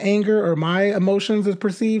my anger or my emotions is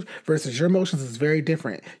perceived versus your emotions is very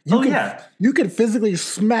different. You can physically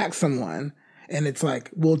smack someone and it's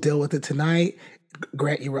like, we'll deal with it tonight.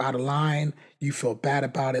 Grant, you were out of line. You feel bad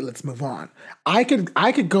about it. Let's move on. I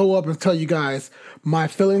could go up and tell you guys my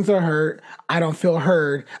feelings are hurt. I don't feel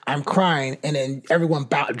heard. I'm crying, and then everyone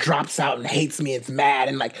drops out and hates me. It's mad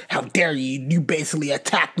and like, how dare you? You basically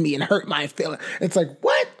attacked me and hurt my feelings. It's like,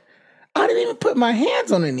 what? I didn't even put my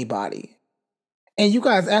hands on anybody, and you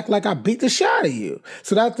guys act like I beat the shit out of you.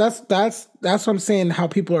 So that's what I'm saying. How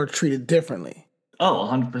people are treated differently. Oh,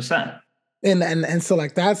 100%. And so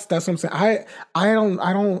like that's what I'm saying.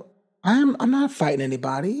 I'm not fighting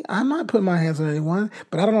anybody. I'm not putting my hands on anyone.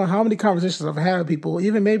 But I don't know how many conversations I've had with people,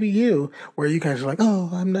 even maybe you, where you guys are like, oh,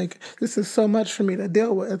 I'm like, this is so much for me to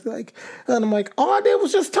deal with. Like, and I'm like, all I did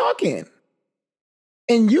was just talking.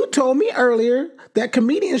 And you told me earlier that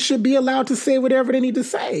comedians should be allowed to say whatever they need to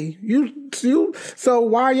say. So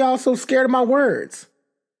why are y'all so scared of my words?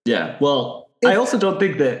 Yeah, well, I also don't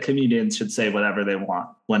think that comedians should say whatever they want,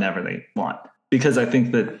 whenever they want. Because I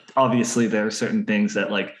think that obviously there are certain things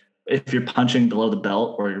that, like, if you're punching below the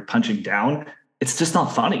belt or you're punching down, it's just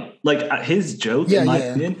not funny. Like, his joke, in my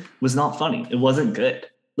opinion, was not funny. It wasn't good.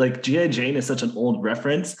 Like, G.I. Jane is such an old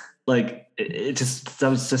reference. Like, it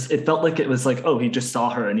felt like it was like, oh, he just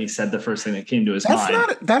saw her and he said the first thing that came to his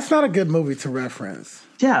mind. That's not a good movie to reference.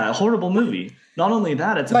 Yeah, a horrible movie. Not only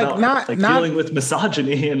that, it's like about dealing with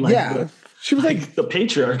misogyny and like she was like the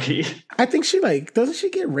patriarchy. I think doesn't she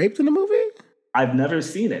get raped in the movie? I've never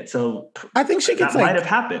seen it, so I think she gets might have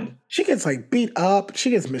happened. She gets like beat up. She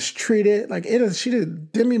gets mistreated. Like it is. She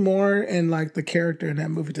did Demi Moore and like the character in that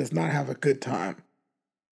movie does not have a good time.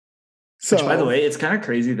 So, which, by the way, it's kind of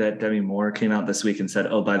crazy that Demi Moore came out this week and said,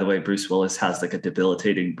 "Oh, by the way, Bruce Willis has like a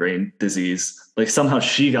debilitating brain disease." Like somehow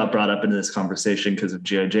she got brought up into this conversation because of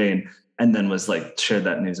G.I. Jane, and then was like shared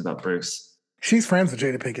that news about Bruce. She's friends with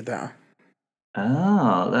Jada Pinkett now.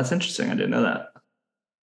 Oh, that's interesting. I didn't know that.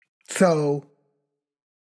 So,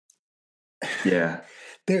 yeah,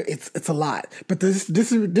 it's a lot. But this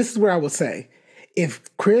is where I will say,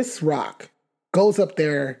 if Chris Rock goes up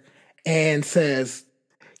there and says,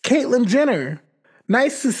 "Caitlyn Jenner,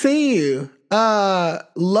 nice to see you.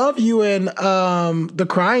 Love you in The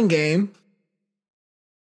Crying Game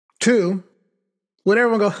 2," would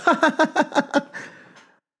everyone go,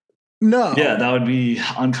 no. Yeah, that would be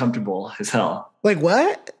uncomfortable as hell. Like,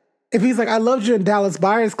 what? If he's like, "I loved you in Dallas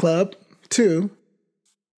Buyers Club 2,"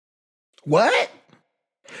 what?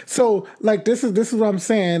 So, like, this is what I'm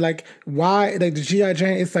saying. Like, why, like, the G.I.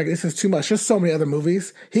 Jane, it's like, this is too much. There's so many other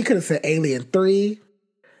movies. He could have said Alien 3.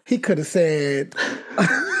 He could have said...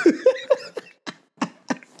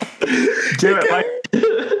 Damn it,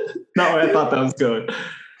 not where I thought that was going.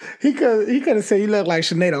 He could have said, "You look like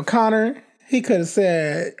Sinead O'Connor." He could have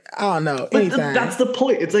said, I don't know, anything. But that's the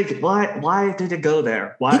point. It's like, why did it go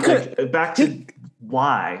there? Why? Back to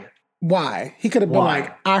why? Why? He could have been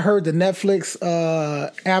like, "I heard the Netflix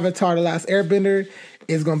Avatar: The Last Airbender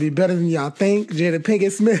is going to be better than y'all think. Jada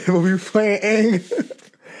Pinkett Smith will be playing Aang."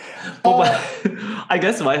 I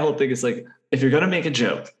guess my whole thing is like, if you're going to make a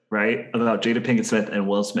joke, right, about Jada Pinkett Smith and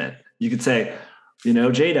Will Smith, you could say,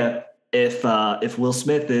 Jada, if Will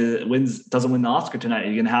Smith doesn't win the Oscar tonight, are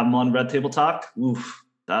you going to have him on Red Table Talk? Oof,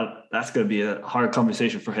 that's going to be a hard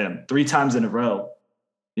conversation for him 3 times in a row.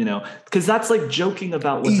 Because that's like joking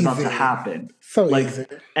about what's about to happen. So like, easy.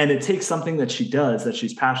 And it takes something that she does that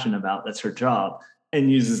she's passionate about, that's her job,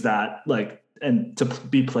 and uses that and to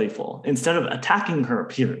be playful instead of attacking her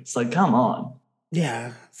appearance. Like, come on.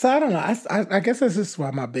 Yeah. So I don't know. I guess that's just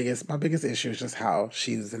why my biggest issue is just how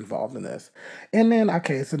she's involved in this. And then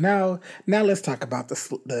so now let's talk about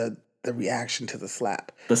the reaction to the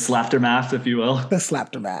slap. The slaptermath, if you will. The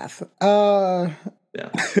slaptermath.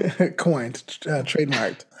 Yeah. Coined,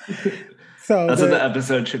 trademarked. So that's what the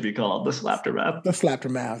episode should be called, the slaptermath. The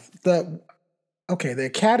slaptermath. The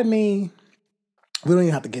Academy, we don't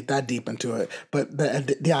even have to get that deep into it, but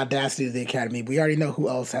the audacity of the Academy, we already know who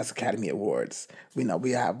else has Academy Awards. We know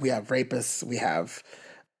we have rapists, we have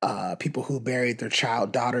people who buried their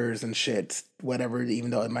child daughters and shit, whatever, even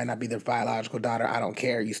though it might not be their biological daughter. I don't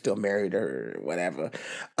care. You still married her, whatever.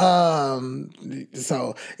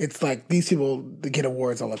 So it's like these people get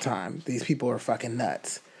awards all the time. These people are fucking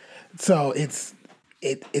nuts. So it's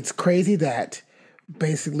crazy that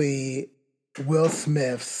basically Will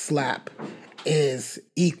Smith's slap is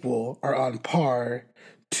equal or on par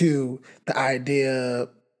to the idea.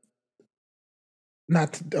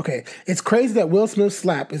 It's crazy that Will Smith's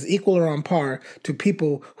slap is equal or on par to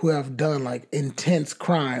people who have done like intense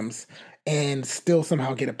crimes and still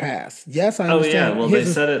somehow get a pass. Yes, I understand. Oh yeah, well they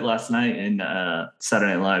said it last night in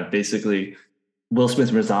Saturday Night Live. Basically, Will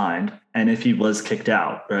Smith resigned, and if he was kicked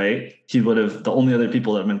out, right, he would have. The only other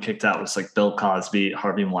people that have been kicked out was like Bill Cosby,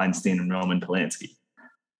 Harvey Weinstein, and Roman Polanski.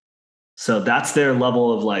 So that's their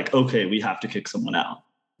level of like, okay, we have to kick someone out.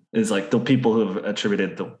 Is like the people who have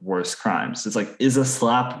attributed the worst crimes. It's like, is a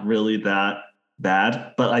slap really that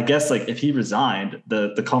bad? But I guess like if he resigned,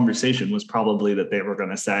 the conversation was probably that they were going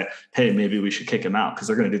to say, hey, maybe we should kick him out because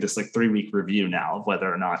they're going to do this like 3-week review now of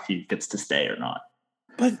whether or not he gets to stay or not.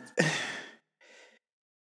 But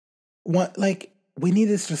what, like, we need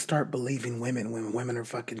to just start believing women when women are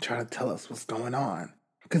fucking trying to tell us what's going on.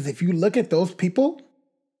 Because if you look at those people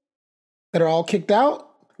that are all kicked out,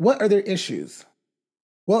 what are their issues?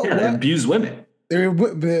 They abuse women. They're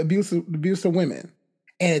abuse of women.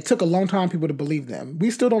 And it took a long time for people to believe them. We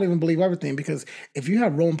still don't even believe everything because if you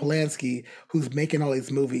have Roman Polanski who's making all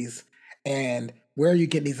these movies and where are you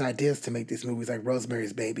getting these ideas to make these movies like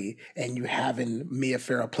Rosemary's Baby and you having Mia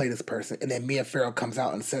Farrow play this person and then Mia Farrow comes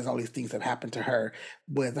out and says all these things that happened to her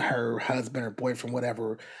with her husband or boyfriend,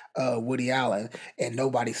 whatever, Woody Allen, and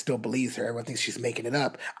nobody still believes her. Everyone thinks she's making it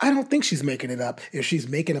up. I don't think she's making it up if she's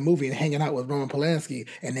making a movie and hanging out with Roman Polanski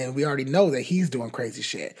and then we already know that he's doing crazy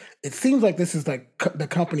shit. It seems like this is like the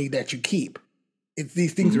company that you keep.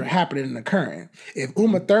 These things are happening and occurring. If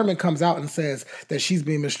Uma Thurman comes out and says that she's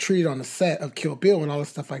being mistreated on the set of Kill Bill and all this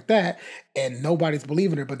stuff like that, and nobody's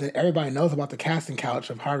believing her, but then everybody knows about the casting couch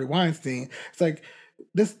of Harvey Weinstein, it's like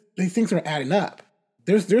these things are adding up.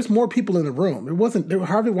 There's more people in the room.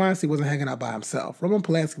 Harvey Weinstein wasn't hanging out by himself. Roman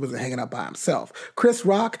Polanski wasn't hanging out by himself. Chris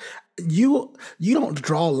Rock, you don't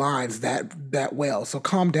draw lines that well. So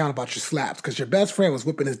calm down about your slaps because your best friend was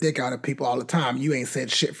whipping his dick out at people all the time. You ain't said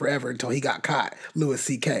shit forever until he got caught, Louis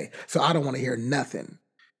C.K. So I don't want to hear nothing.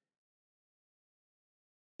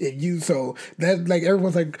 So that like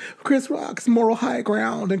everyone's like Chris Rock's moral high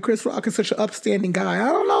ground and Chris Rock is such an upstanding guy.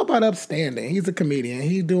 I don't know about upstanding. He's a comedian.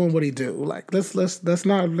 He's doing what he do. Like let's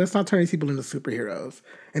not turn these people into superheroes.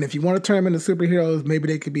 And if you want to turn them into superheroes, maybe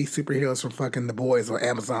they could be superheroes from fucking The Boys or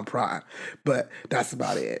Amazon Prime. But that's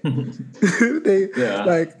about it.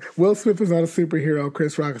 Like Will Smith is not a superhero.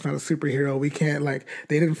 Chris Rock is not a superhero. We can't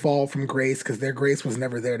they didn't fall from grace because their grace was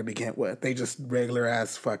never there to begin with. They just regular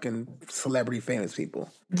ass fucking celebrity famous people.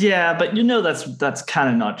 Yeah, but that's kind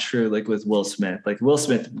of not true. Like with Will Smith,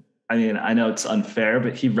 I mean, I know it's unfair,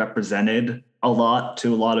 but he represented a lot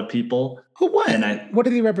to a lot of people. Who what? And what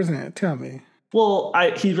did he represent? Tell me. Well,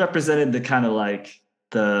 he represented the kind of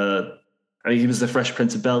he was the Fresh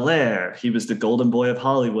Prince of Bel-Air. He was the golden boy of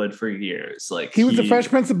Hollywood for years. He was the Fresh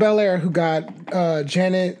Prince of Bel-Air who got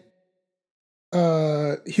Janet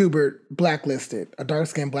Hubert blacklisted, a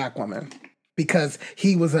dark-skinned black woman, because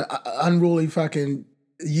he was an unruly fucking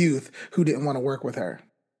youth who didn't want to work with her.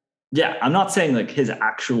 Yeah, I'm not saying like his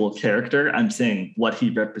actual character. I'm saying what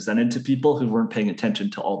he represented to people who weren't paying attention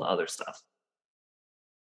to all the other stuff.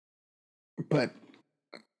 But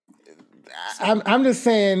I'm just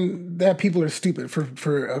saying that people are stupid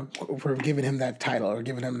for giving him that title or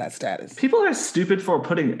giving him that status. People are stupid for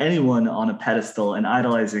putting anyone on a pedestal and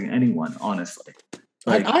idolizing anyone, honestly.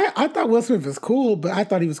 I thought Will Smith was cool, but I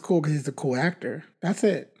thought he was cool because he's a cool actor. That's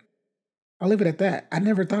it. I'll leave it at that. I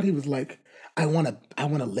never thought he was like, I want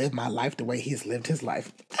to live my life the way he's lived his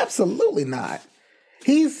life. Absolutely not.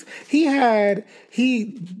 He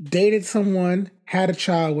dated someone, had a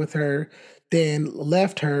child with her, then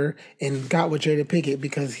left her and got with Jada Pinkett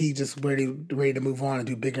because he just ready to move on and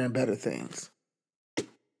do bigger and better things.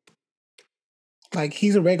 Like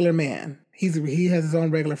he's a regular man. He has his own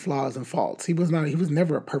regular flaws and faults. He was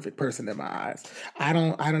never a perfect person in my eyes.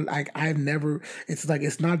 I've never, it's like,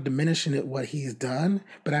 it's not diminishing it what he's done,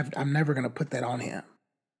 but I'm never going to put that on him.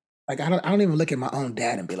 Like, I don't even look at my own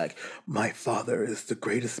dad and be like, my father is the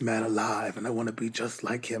greatest man alive and I want to be just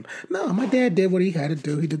like him. No, my dad did what he had to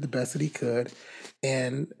do. He did the best that he could.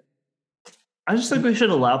 And I just think we should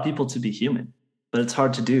allow people to be human, but it's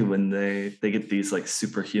hard to do when they get these like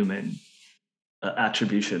superhuman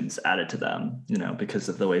attributions added to them, because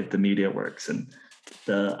of the way the media works. And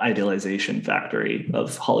the idealization factory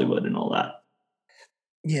of Hollywood and all that.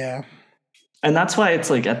 Yeah. And that's why it's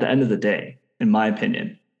like, at the end of the day, in my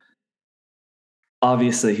opinion,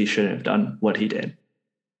 obviously he shouldn't have done what he did.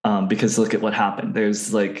 Because look at what happened.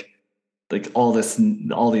 There's like all these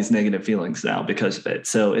negative feelings now because of it.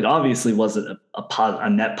 So it obviously wasn't a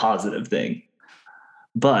net positive thing.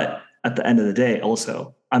 But at the end of the day,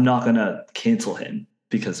 also, I'm not gonna cancel him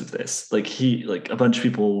because of this. Like a bunch of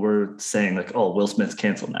people were saying like, oh, Will Smith's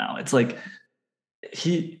canceled now. It's like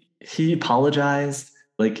he apologized.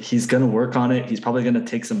 Like, he's gonna work on it. He's probably gonna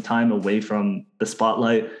take some time away from the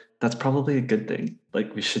spotlight. That's probably a good thing.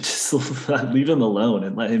 Like, we should just leave him alone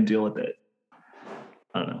and let him deal with it.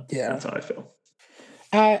 I don't know. Yeah. That's how I feel.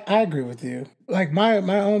 I agree with you. Like my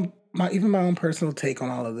own personal take on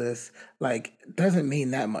all of this, like, doesn't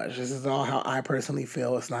mean that much. This is all how I personally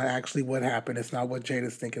feel. It's not actually what happened. It's not what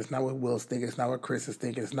Jada's thinking. It's not what Will's thinking. It's not what Chris is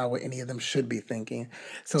thinking. It's not what any of them should be thinking.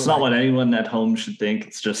 So it's not what anyone at home should think.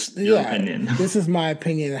 It's just your opinion. This is my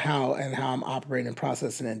opinion and how I'm operating,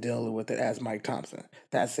 processing, and dealing with it as Mike Thompson.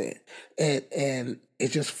 That's it. And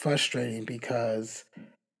it's just frustrating because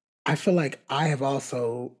I feel like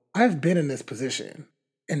I've been in this position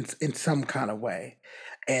in some kind of way.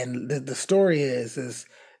 And the story is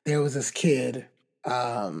there was this kid,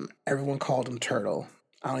 everyone called him Turtle.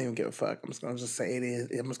 I don't even give a fuck. I'm just going to just say it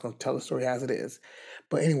is. I'm just going to tell the story as it is.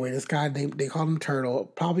 But anyway, this guy, they called him Turtle,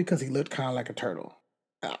 probably because he looked kind of like a turtle.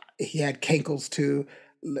 He had cankles too.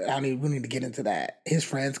 I mean, we need to get into that. His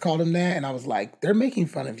friends called him that, and I was like, they're making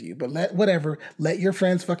fun of you, but let your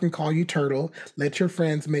friends fucking call you Turtle. Let your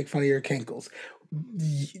friends make fun of your cankles.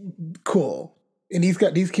 Cool. And these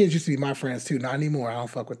kids used to be my friends too. Not anymore. I don't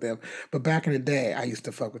fuck with them. But back in the day, I used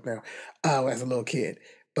to fuck with them as a little kid.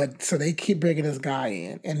 But so they keep bringing this guy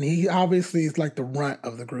in, and he obviously is like the runt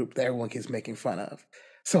of the group that everyone keeps making fun of.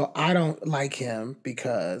 So I don't like him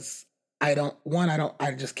because I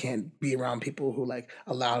just can't be around people who like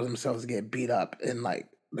allow themselves to get beat up and like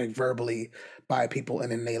verbally by people,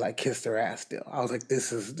 and then they like kiss their ass still. I was like,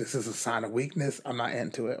 this is a sign of weakness. I'm not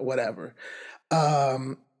into it. Whatever.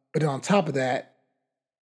 But then on top of that,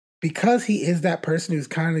 because he is that person who's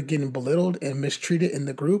kind of getting belittled and mistreated in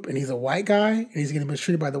the group, and he's a white guy, and he's getting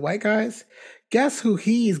mistreated by the white guys, guess who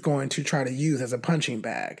he's going to try to use as a punching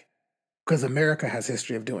bag? Because America has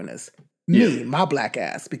history of doing this. Me, my black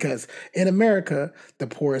ass. Because in America, the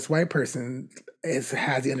poorest white person has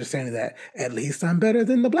the understanding that at least I'm better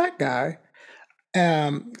than the black guy.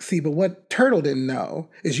 But what Turtle didn't know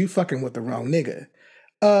is you fucking with the wrong nigga.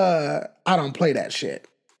 I don't play that shit.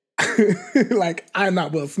 Like, I'm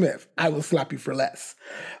not Will Smith. I will slap you for less.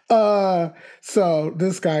 So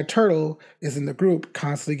this guy Turtle is in the group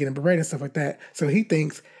constantly getting berated and stuff like that. So he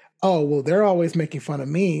thinks, oh, well, they're always making fun of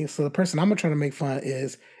me. So the person I'm trying to make fun of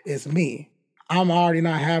is me. I'm already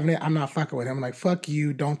not having it. I'm not fucking with him. I'm like, fuck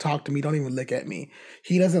you. Don't talk to me. Don't even look at me.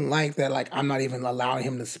 He doesn't like that. Like, I'm not even allowing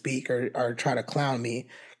him to speak or try to clown me.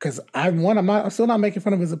 Because I'm still not making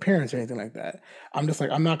fun of his appearance or anything like that. I'm just like,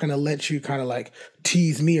 I'm not going to let you kind of like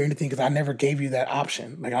tease me or anything because I never gave you that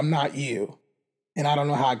option. Like, I'm not you. And I don't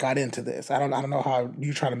know how I got into this. I don't know how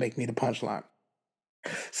you try to make me the punchline.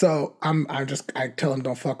 So I tell him,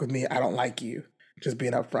 don't fuck with me. I don't like you. Just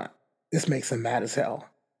being upfront. This makes him mad as hell.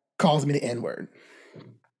 Calls me the N-word.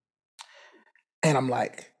 And I'm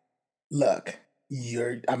like, look,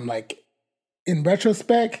 I'm like, in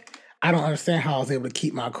retrospect, I don't understand how I was able to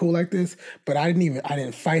keep my cool like this, but I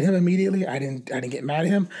didn't fight him immediately. I didn't get mad at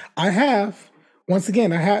him. Once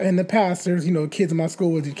again, I have in the past, there's, kids in my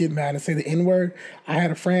school would get mad and say the N-word. I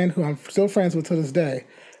had a friend who I'm still friends with to this day.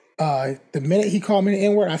 The minute he called me the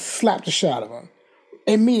N-word, I slapped the shit out of him.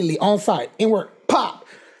 Immediately, on site, N-word, pop!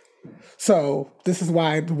 So this is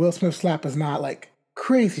why the Will Smith slap is not like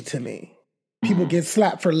crazy to me. People get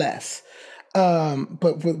slapped for less.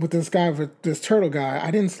 But with this guy, with this Turtle guy,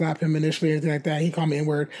 I didn't slap him initially or anything like that. He called me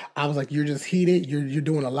N-word. I was like, you're just heated. You're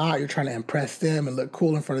doing a lot. You're trying to impress them and look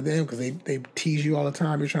cool in front of them because they tease you all the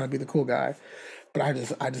time. You're trying to be the cool guy. But I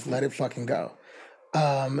just let it fucking go.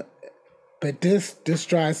 But this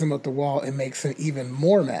drives him up the wall and makes him even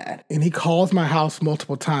more mad. And he calls my house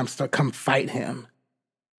multiple times to come fight him.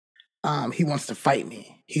 He wants to fight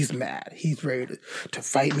me. He's mad. He's ready to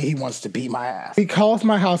fight me. He wants to beat my ass. He calls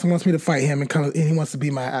my house and wants me to fight him and he wants to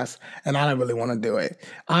beat my ass. And I don't really want to do it.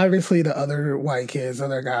 Obviously, the other white kids,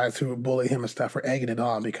 other guys who bully him and stuff are egging it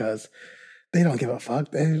on because they don't give a fuck.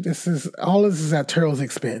 This is at Turtle's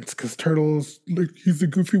expense because Turtle's like, he's a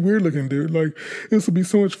goofy, weird looking dude. Like, this will be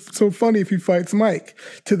so funny if he fights Mike.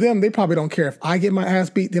 To them, they probably don't care if I get my ass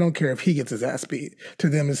beat. They don't care if he gets his ass beat. To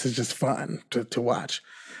them, this is just fun to watch.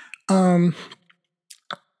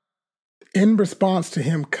 in response to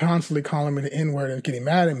him constantly calling me the N-word and getting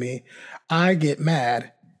mad at me, I get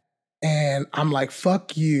mad and I'm like,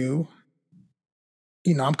 fuck you.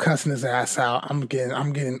 You know, I'm cussing his ass out. I'm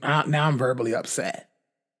getting out now. I'm verbally upset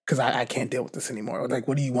because I can't deal with this anymore. Like,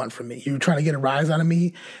 what do you want from me? You're trying to get a rise out of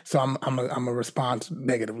me, so I'm a respond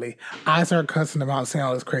negatively. I start cussing him out and saying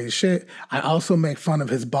all this crazy shit. I also make fun of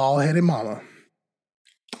his bald-headed mama.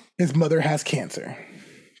 His mother has cancer.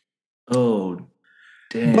 Oh,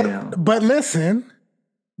 damn. But listen,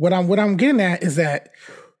 what I'm getting at is that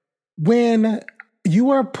when you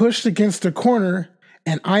are pushed against a corner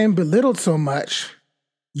and I am belittled so much,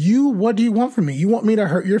 what do you want from me? You want me to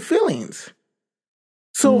hurt your feelings.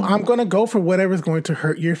 So I'm going to go for whatever's going to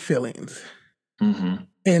hurt your feelings. Mm-hmm.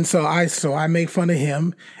 And so I make fun of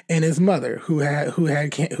him and his mother who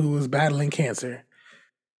was battling cancer.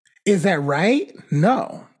 Is that right?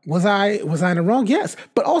 No. Was I in the wrong? Yes.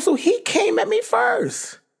 But also he came at me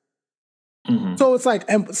first. Mm-hmm. So it's like,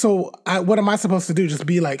 what am I supposed to do? Just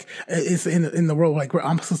be like, it's in the world, like where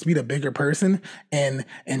I'm supposed to be the bigger person and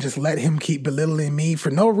just let him keep belittling me for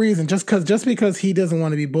no reason, just because he doesn't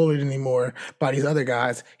want to be bullied anymore by these other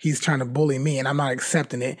guys. He's trying to bully me and I'm not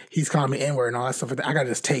accepting it. He's calling me N-word and all that stuff. I gotta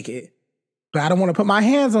just take it. But I don't want to put my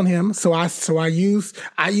hands on him. So I use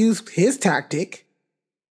his tactic.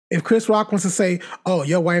 If Chris Rock wants to say, "Oh,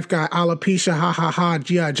 your wife got alopecia, ha ha ha,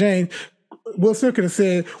 G.I. Jane," Will Smith could have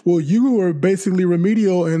said, "Well, you were basically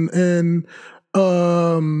remedial and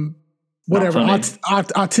whatever,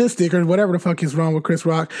 autistic or whatever the fuck is wrong with Chris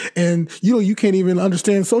Rock, and you can't even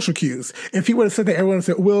understand social cues." If he would have said that, everyone would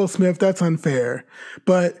have said, "Will Smith, that's unfair."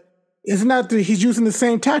 But it's not that he's using the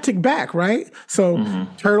same tactic back, right? So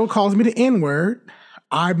Turtle calls me the N-word.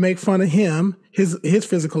 I make fun of him, his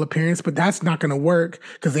physical appearance, but that's not going to work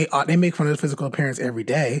because they make fun of his physical appearance every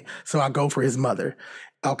day. So I go for his mother.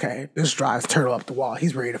 Okay, this drives Turtle up the wall.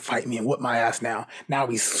 He's ready to fight me and whip my ass now. Now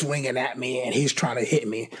he's swinging at me and he's trying to hit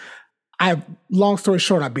me. Long story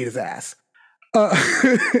short, I beat his ass.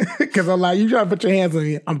 Because I'm like, you try to put your hands on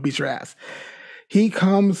me, I'm going to beat your ass.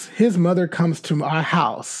 His mother comes to our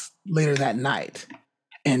house later that night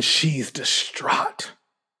and she's distraught.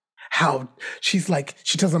 She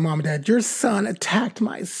tells her mom and dad, "Your son attacked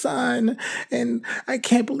my son, and I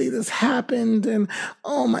can't believe this happened, and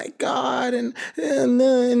oh my God, and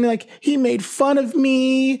like he made fun of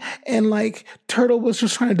me, and like Turtle was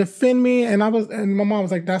just trying to defend me, and my mom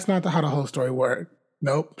was like, that's not how the whole story worked.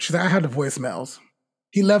 Nope. She's like, I had the voicemails.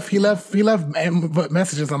 He left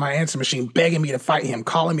messages on my answer machine begging me to fight him,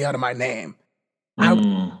 calling me out of my name. I was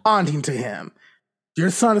responding to him. Your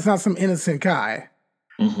son is not some innocent guy."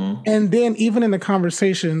 Mm-hmm. And then even in the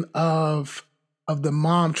conversation of the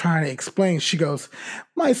mom trying to explain, she goes,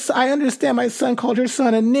 I understand my son called your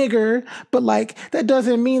son a nigger, but like that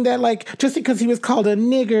doesn't mean that like just because he was called a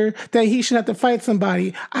nigger that he should have to fight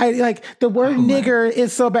somebody. I like the word nigger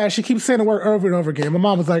is so bad. She keeps saying the word over and over again. My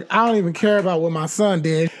mom was like, I don't even care about what my son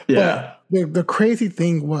did. Yeah. But the crazy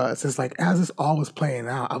thing was like as this all was playing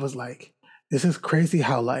out, I was like, this is crazy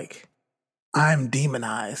how like I'm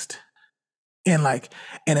demonized. And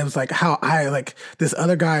it was like how this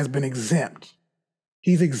other guy has been exempt.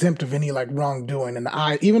 He's exempt of any like wrongdoing. And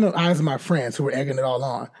even the eyes of my friends who were egging it all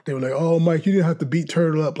on, they were like, "Oh, Mike, you didn't have to beat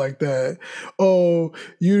Turtle up like that. Oh,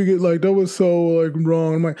 you get like that was so like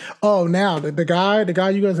wrong." I'm like, "Oh, now the guy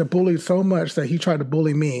you guys have bullied so much that he tried to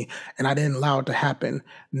bully me, and I didn't allow it to happen.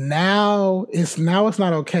 Now it's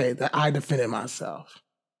not okay that I defended myself."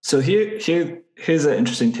 So here's an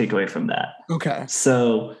interesting takeaway from that. Okay.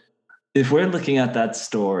 So if we're looking at that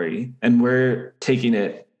story and we're taking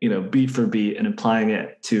it, beat for beat and applying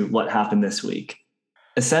it to what happened this week,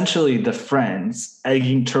 essentially the friends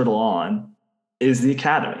egging Turtle on is the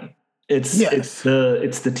Academy. It's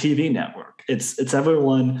the TV network. It's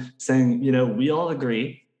everyone saying, we all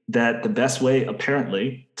agree that the best way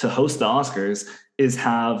apparently to host the Oscars is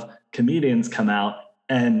have comedians come out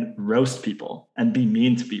and roast people and be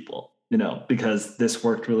mean to people. Because this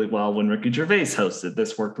worked really well when Ricky Gervais hosted.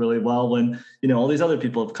 This worked really well when, all these other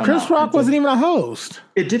people have come out. Chris Rock wasn't even a host.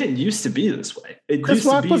 It didn't used to be this way. Chris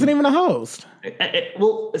Rock wasn't even a host.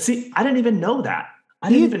 Well, see, I didn't even know that. I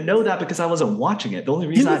didn't even know that because I wasn't watching it. The only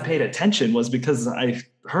reason I paid attention was because I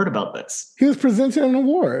heard about this. He was presenting an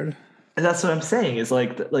award. And that's what I'm saying is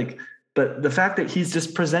but the fact that he's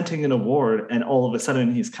just presenting an award and all of a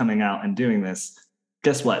sudden he's coming out and doing this,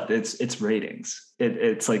 guess what? It's ratings.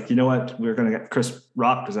 It's like, you know what? We're going to get Chris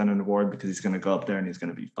Rock present an award because he's going to go up there and he's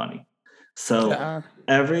going to be funny. So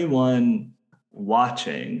everyone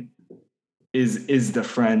watching is the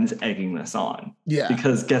friends egging this on. Yeah.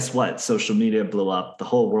 Because guess what? Social media blew up. The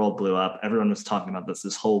whole world blew up. Everyone was talking about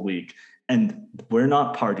this whole week. And we're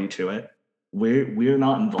not party to it. we're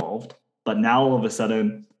not involved. But now all of a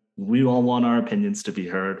sudden, we all want our opinions to be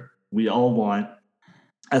heard. We all want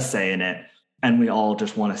a say in it, and we all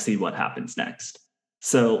just want to see what happens next.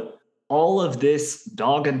 So all of this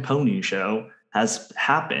dog and pony show has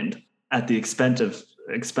happened at the expense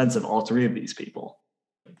of all three of these people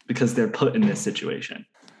because they're put in this situation.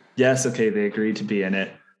 Yes, okay, they agreed to be in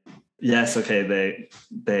it. Yes, okay,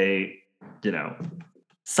 they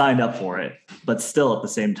signed up for it, but still at the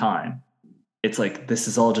same time, it's like this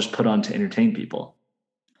is all just put on to entertain people.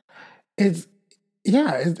 It's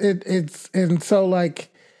and so like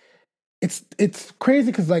it's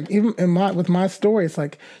crazy because like even with my story, it's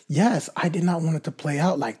like, yes, I did not want it to play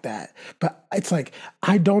out like that, but it's like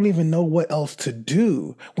I don't even know what else to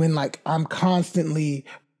do when like I'm constantly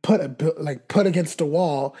put against the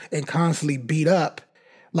wall and constantly beat up,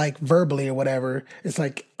 like verbally or whatever. It's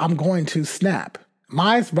like I'm going to snap.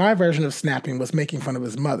 My version of snapping was making fun of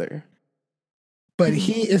his mother, but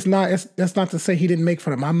he is not. That's not to say he didn't make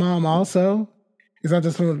fun of my mom also. It's not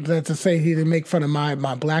just to say he didn't make fun of my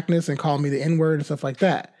blackness and call me the N-word and stuff like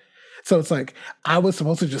that. So it's like I was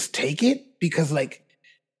supposed to just take it because like,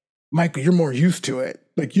 Michael, you're more used to it.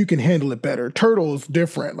 Like you can handle it better. Turtle is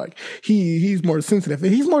different. Like he's more sensitive.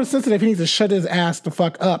 If he's more sensitive, he needs to shut his ass the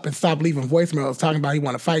fuck up and stop leaving voicemails talking about he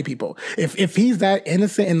want to fight people. If he's that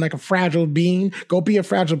innocent and like a fragile being, go be a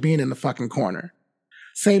fragile being in the fucking corner.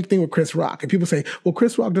 Same thing with Chris Rock. And people say, well,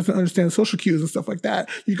 Chris Rock doesn't understand social cues and stuff like that.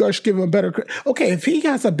 You guys should give him a better... Okay, if he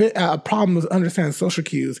has a problem with understanding social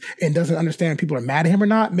cues and doesn't understand people are mad at him or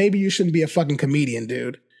not, maybe you shouldn't be a fucking comedian,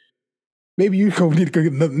 dude. Maybe you need to go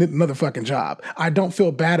get another fucking job. I don't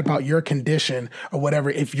feel bad about your condition or whatever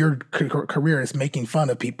if your career is making fun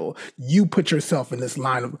of people. You put yourself in this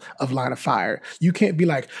line of fire. You can't be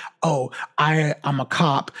like, oh, I'm a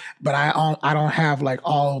cop, but I don't have like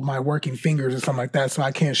all my working fingers or something like that, so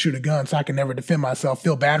I can't shoot a gun, so I can never defend myself.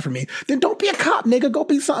 Feel bad for me. Then don't be a cop, nigga. Go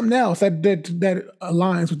be something else that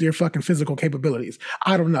aligns with your fucking physical capabilities.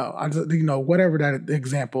 I don't know. I just, whatever that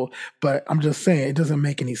example, but I'm just saying it doesn't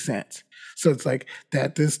make any sense. So it's like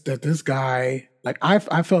that this guy, like I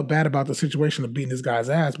felt bad about the situation of beating this guy's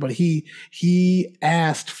ass, but he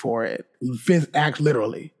asked for it, act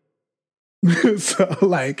literally. So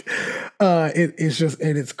like it's just,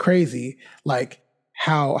 and it's crazy like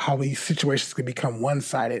how these situations can become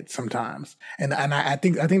one-sided sometimes. And I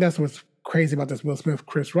think that's what's crazy about this Will Smith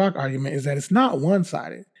Chris Rock argument is that it's not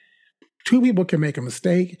one-sided. Two people can make a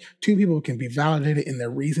mistake. Two people can be validated in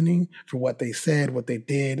their reasoning for what they said, what they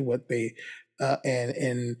did, what they,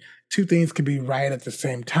 and two things can be right at the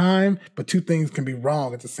same time, but two things can be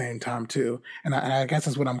wrong at the same time too. And I guess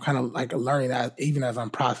that's what I'm kind of like learning that even as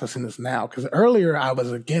I'm processing this now. Because earlier I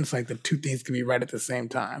was against like the two things can be right at the same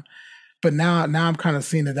time, but now I'm kind of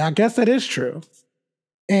seeing that I guess that is true.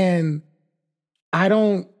 And I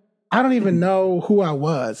don't even know who I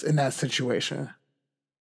was in that situation.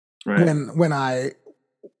 Right.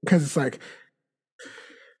 Because it's like,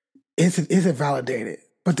 is it validated?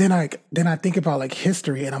 But then I think about like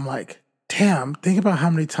history and I'm like, damn, think about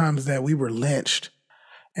how many times that we were lynched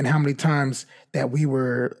and how many times that we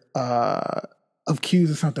were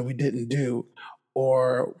accused of something we didn't do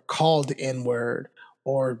or called the N-word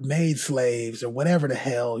or made slaves or whatever the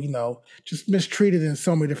hell, just mistreated in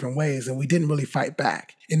so many different ways. And we didn't really fight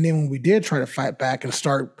back. And then when we did try to fight back and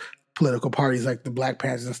start political parties like the Black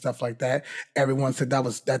Panthers and stuff like that, everyone said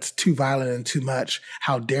that's too violent and too much.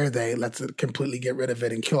 How dare they? Let's completely get rid of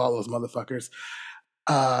it and kill all those motherfuckers.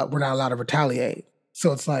 We're not allowed to retaliate.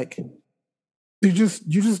 So it's like you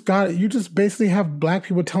just basically have Black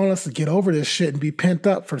people telling us to get over this shit and be pent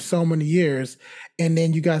up for so many years, and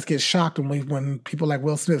then you guys get shocked when people like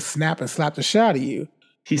Will Smith snap and slap the shit out of you.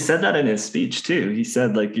 He said that in his speech too. He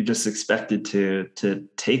said like you just expected to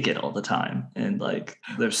take it all the time, and like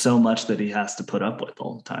there's so much that he has to put up with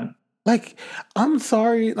all the time. Like, I'm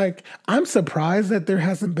sorry, like I'm surprised that there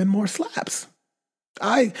hasn't been more slaps.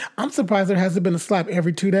 I'm surprised there hasn't been a slap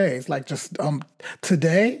every 2 days. Like just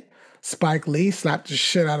today, Spike Lee slapped the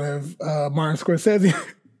shit out of Martin Scorsese.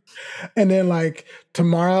 And then like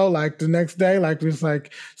tomorrow, like the next day, like there's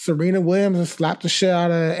like Serena Williams and slapped the shit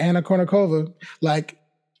out of Anna Kournikova. Like,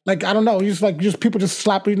 I don't know, just people just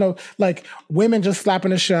slap, like women just slapping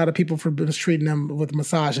the shit out of people for mistreating them with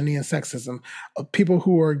misogyny and sexism. People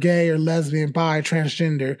who are gay or lesbian, bi,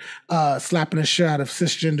 transgender, slapping the shit out of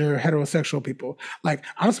cisgender, heterosexual people. Like,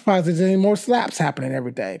 I'm surprised there's any more slaps happening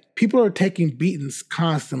every day. People are taking beatings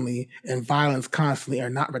constantly and violence constantly are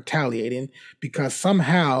not retaliating because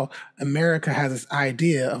somehow America has this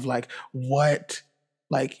idea of like, what,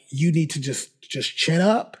 like you need to just chin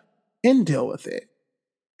up and deal with it.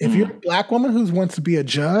 If you're a Black woman who wants to be a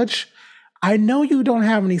judge, I know you don't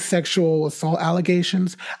have any sexual assault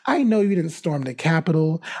allegations. I know you didn't storm the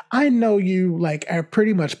Capitol. I know you like are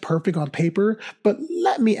pretty much perfect on paper, but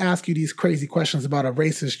let me ask you these crazy questions about a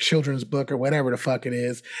racist children's book or whatever the fuck it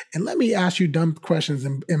is. And let me ask you dumb questions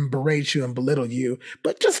and berate you and belittle you,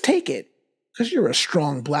 but just take it because you're a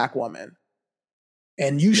strong black woman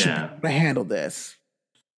and you should be able to handle this.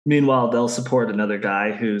 Meanwhile, they'll support another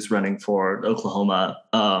guy who's running for Oklahoma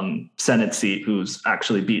Senate seat who's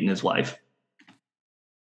actually beaten his wife.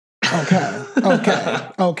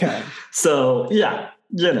 Okay. So yeah,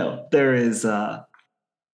 there's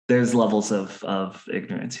levels of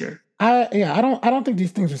ignorance here. I don't think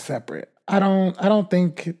these things are separate. I don't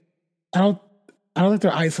think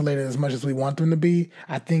they're isolated as much as we want them to be.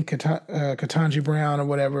 I think Ketanji Brown or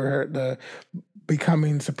whatever, the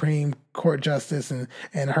becoming Supreme Court justice and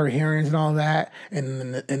her hearings and all that,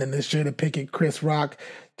 and then this Jada Pinkett, Chris Rock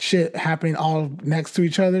shit happening all next to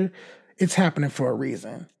each other. It's happening for a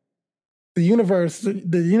reason. The universe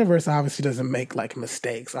obviously doesn't make like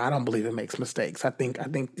mistakes. I don't believe it makes mistakes. I think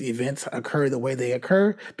the events occur the way they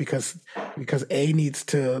occur because A needs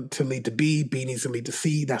to lead to B needs to lead to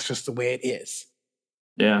C. That's just the way it is.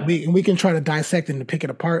 Yeah. We can try to dissect and to pick it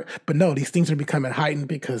apart, but no, these things are becoming heightened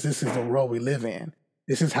because this is the world we live in.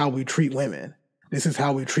 This is how we treat women. This is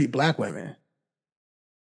how we treat black women.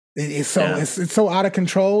 It's so out of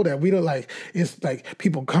control that we don't like. It's like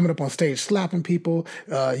people coming up on stage slapping people.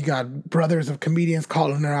 You got brothers of comedians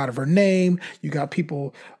calling her out of her name. You got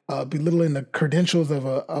people belittling the credentials of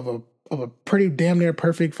a pretty damn near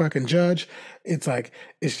perfect fucking judge. It's like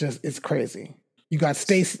it's crazy. You got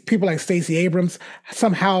people like Stacey Abrams.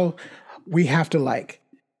 Somehow we have to like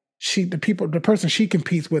the person she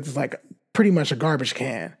competes with is like pretty much a garbage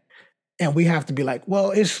can. And we have to be like,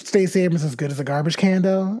 well, is Stacey Abrams as good as a garbage can,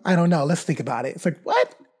 though? I don't know. Let's think about it. It's like,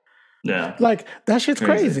 what? Yeah. Like, that shit's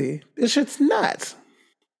crazy. This shit's nuts.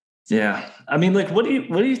 Yeah. I mean, like, what do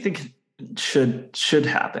you think should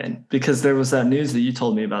happen? Because there was that news that you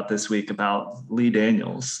told me about this week about Lee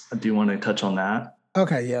Daniels. Do you want to touch on that?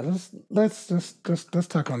 Okay, yeah. Let's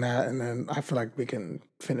talk on that, and then I feel like we can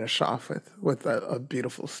finish off with a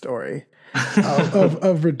beautiful story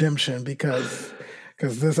of redemption because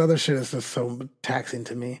this other shit is just so taxing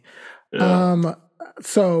to me. Yeah.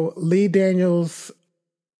 So Lee Daniels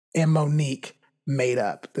and Monique made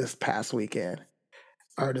up this past weekend,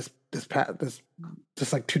 or this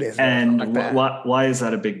just like 2 days ago. And why is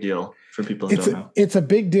that a big deal for people who don't know? It's a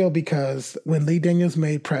big deal because when Lee Daniels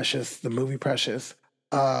made Precious, the movie Precious,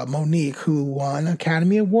 Monique, who won an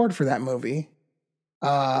Academy Award for that movie,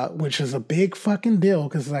 which is a big fucking deal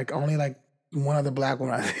because like only like one other black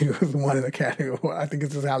woman I think was won an Academy Award. I think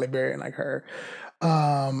it's just Halle Berry and like her.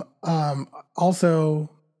 Also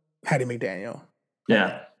Hattie McDaniel.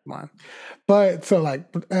 Yeah. Come on. But so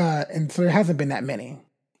like and so there hasn't been that many.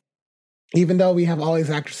 Even though we have all these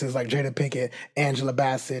actresses like Jada Pinkett, Angela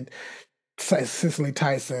Bassett, Cicely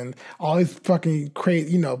Tyson, all these fucking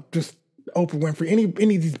crazy, just Oprah Winfrey,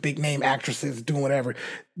 any of these big name actresses doing whatever.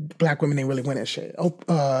 Black women ain't really winning shit.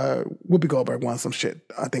 Whoopi Goldberg won some shit,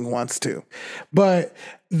 I think once too. But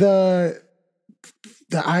the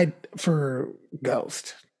for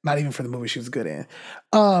Ghost, not even for the movie she was good in.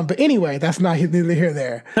 But anyway, that's not neither here nor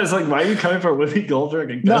there. I was like, why are you coming for Whoopi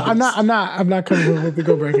Goldberg and Ghost? No, I'm not coming for Whoopi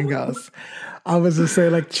Goldberg and Ghost. I was just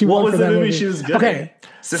saying like she what won was for the that movie she was good in?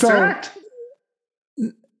 Sister Act?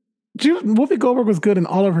 Whoopi Goldberg was good in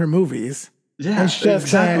all of her movies. Yeah,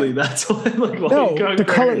 exactly. That's what. Like, no, the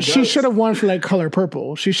color. She should have won for like Color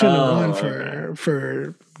Purple. She shouldn't have won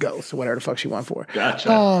for Ghost or whatever the fuck she won for. Gotcha.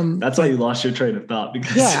 That's why you lost your train of thought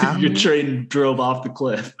because your train drove off the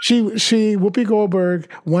cliff. Whoopi Goldberg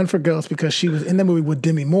won for Ghost because she was in the movie with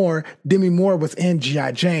Demi Moore. Demi Moore was in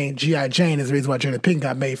G.I. Jane. G.I. Jane is the reason why Jada Pinkett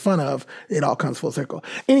got made fun of. It all comes full circle.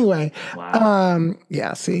 Anyway, wow.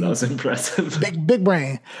 Yeah. See, that was impressive. Big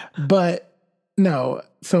brain, but. No,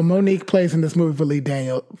 so Monique plays in this movie for Lee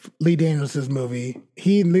Daniels' movie.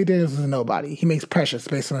 Lee Daniels is a nobody. He makes Precious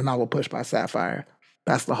based on a novel Push by Sapphire.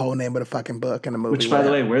 That's the whole name of the fucking book in the movie. Which, by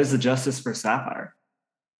the way, where's the justice for Sapphire?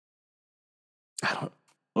 I don't.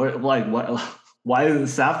 Or like, why did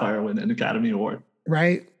Sapphire win an Academy Award?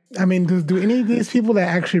 Right. I mean, do any of these people that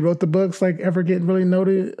actually wrote the books like ever get really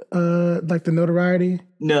noted? Like the notoriety?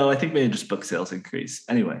 No, I think maybe just book sales increase.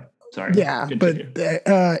 Anyway. Sorry. Yeah, continue. But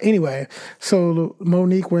anyway, so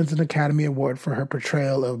Monique wins an Academy Award for her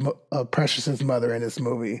portrayal of Precious's mother in this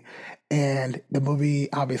movie. And the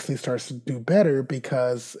movie obviously starts to do better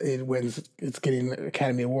because it's getting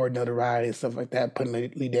Academy Award notoriety and stuff like that, putting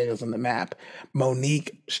Lee Daniels on the map.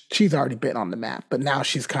 Monique, she's already been on the map, but now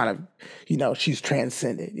she's kind of, she's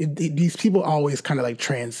transcended. These people always kind of like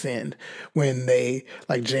transcend when they,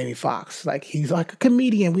 like Jamie Foxx, like he's like a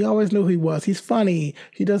comedian. We always knew who he was. He's funny.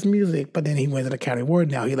 He does music, but then he wins an Academy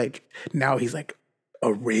Award. Now he's like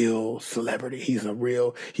a real celebrity. He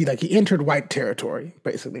entered white territory,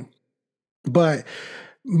 basically. But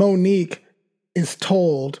Monique is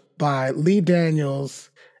told by Lee Daniels,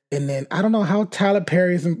 and then I don't know how Tyler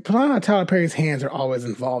Perry's hands are always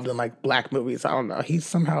involved in like black movies. I don't know. He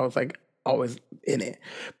somehow is like always in it.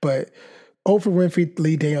 But Oprah Winfrey,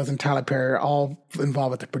 Lee Daniels, and Tyler Perry are all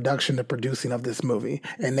involved with the production, the producing of this movie.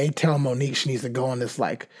 And they tell Monique she needs to go on this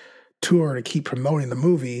like tour to keep promoting the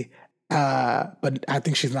movie. But I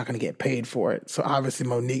think she's not going to get paid for it. So obviously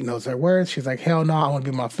Monique knows her worth. She's like, hell no, I want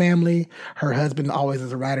to be with my family. Her husband always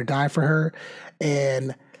is a ride or die for her.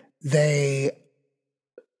 And they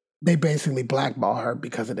basically blackball her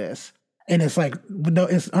because of this. And it's like,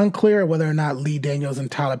 it's unclear whether or not Lee Daniels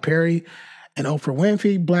and Tyler Perry and Oprah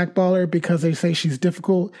Winfrey blackball her because they say she's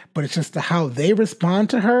difficult, but it's just how they respond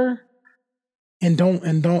to her and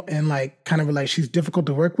like kind of like she's difficult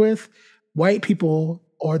to work with. White people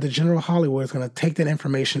or the general Hollywood is going to take that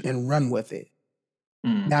information and run with it.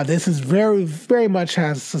 Now, this is very, very much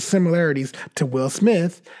has some similarities to Will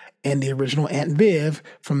Smith and the original Aunt Viv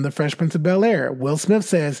from The Fresh Prince of Bel-Air. Will Smith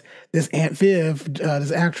says this Aunt Viv,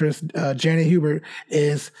 this actress, Janet Hubert,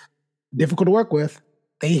 is difficult to work with.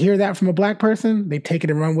 They hear that from a black person, they take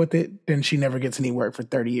it and run with it, then she never gets any work for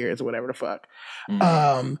 30 years or whatever the fuck.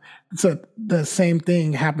 So the same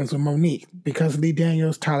thing happens with Monique. Because Lee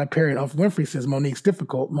Daniels, Tyler Perry, and Oprah Winfrey says Monique's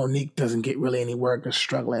difficult, Monique doesn't get really any work, just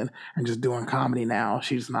struggling and just doing comedy now.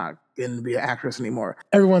 She's not getting to be an actress anymore.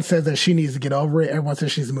 Everyone says that she needs to get over it. Everyone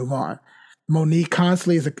says she needs to move on. Monique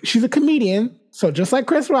constantly she's a comedian. So just like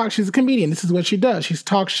Chris Rock, she's a comedian. This is what she does. She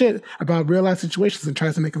talks shit about real life situations and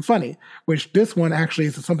tries to make them funny, which this one actually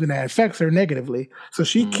is something that affects her negatively. So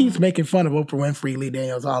she keeps making fun of Oprah Winfrey, Lee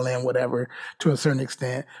Daniels, all in, whatever, to a certain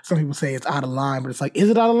extent. Some people say it's out of line, but it's like, is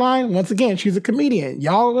it out of line? Once again, she's a comedian.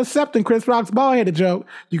 Y'all accepting Chris Rock's bald-headed joke.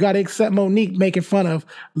 You got to accept Monique making fun of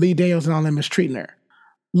Lee Daniels and all them mistreating her.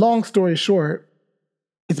 Long story short,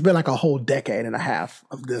 it's been like a whole decade and a half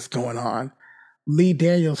of this going on. Lee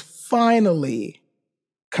Daniels finally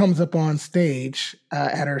comes up on stage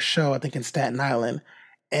at her show, I think in Staten Island,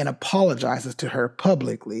 and apologizes to her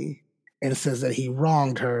publicly and says that he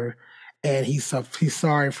wronged her and he's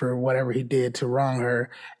sorry for whatever he did to wrong her.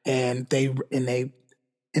 And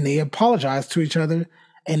they apologize to each other,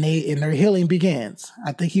 and their healing begins.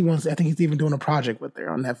 I think he's even doing a project with her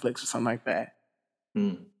on Netflix or something like that.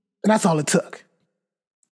 And that's all it took.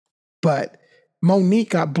 But Monique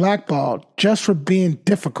got blackballed just for being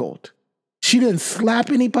difficult. She didn't slap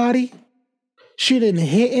anybody. She didn't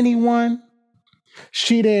hit anyone.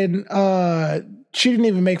 She didn't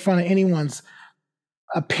even make fun of anyone's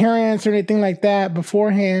appearance or anything like that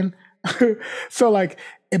beforehand. So like,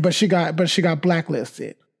 but she got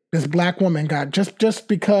blacklisted. This black woman got just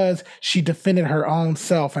because she defended her own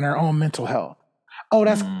self and her own mental health. Oh,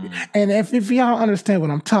 that's and if y'all understand what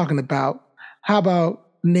I'm talking about, how about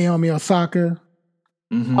Naomi Osaka?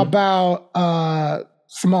 About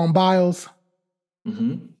Simone Biles.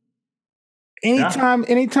 Anytime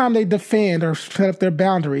they defend or set up their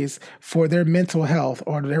boundaries for their mental health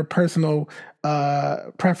or their personal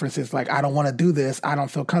preferences, like I don't want to do this, I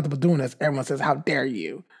don't feel comfortable doing this, everyone says, "How dare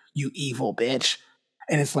you, you evil bitch!"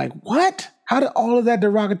 And it's like, what? How did all of that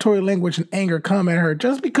derogatory language and anger come at her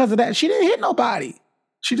just because of that? She didn't hit nobody.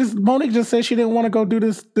 Monique just said she didn't want to go do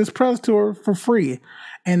this press tour for free.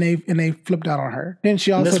 And they flipped out on her. Then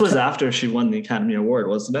she also this was after she won the Academy Award,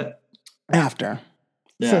 wasn't it? After.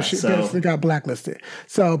 Yeah, so she got blacklisted.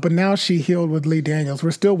 So, but now she healed with Lee Daniels.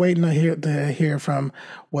 We're still waiting to hear from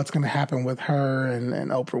what's going to happen with her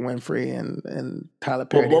and Oprah Winfrey and Tyler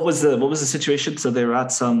Perry. What was the situation? So they were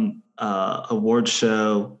at some award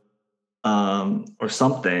show or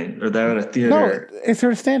something, or they're at a theater. No, it's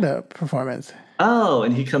her stand-up performance. Oh,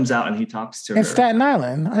 and he comes out and he talks to her. In Staten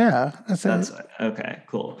Island, yeah. That's okay,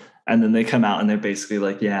 cool. And then they come out and they're basically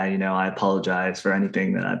like, yeah, I apologize for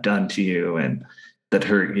anything that I've done to you and that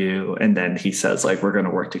hurt you. And then he says, like, we're going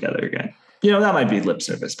to work together again. That might be lip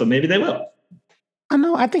service, but maybe they will.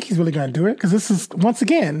 I think he's really going to do it because this is, once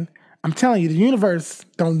again, I'm telling you, the universe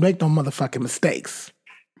don't make no motherfucking mistakes.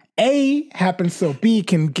 A happens so we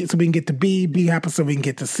can get to B. B happens so we can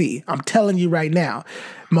get to C. I'm telling you right now,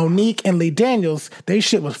 Monique and Lee Daniels, they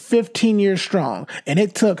shit was 15 years strong, and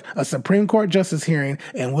it took a Supreme Court justice hearing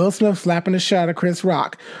and Will Smith slapping the shit out of Chris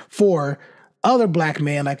Rock for other black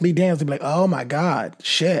men like Lee Daniels to be like, oh my God,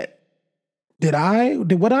 shit. Did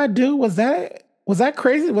what I do? Was that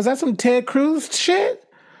crazy? Was that some Ted Cruz shit?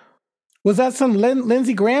 Was that some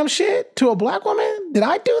Lindsey Graham shit to a black woman? Did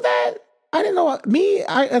I do that? I didn't know.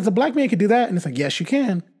 I as a black man could do that. And it's like, yes, you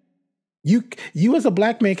can. You as a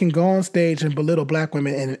black man can go on stage and belittle black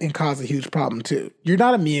women and cause a huge problem too. You're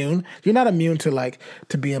not immune. You're not immune to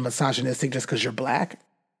being misogynistic just because you're black.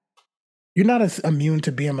 You're not as immune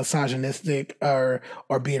to being misogynistic or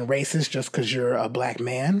being racist just because you're a black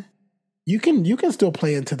man. You can still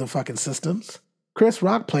play into the fucking systems. Chris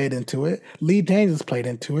Rock played into it. Lee Daniels played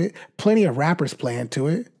into it. Plenty of rappers play into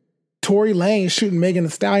it. Tory Lanez shooting Megan Thee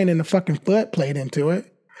Stallion in the fucking foot played into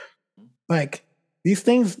it. Like these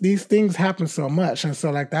things happen so much, and so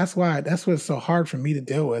like that's what's so hard for me to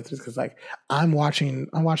deal with, is because like I'm watching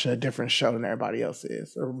a different show than everybody else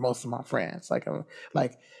is, or most of my friends. We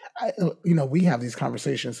have these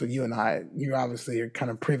conversations. So you and I, you obviously are kind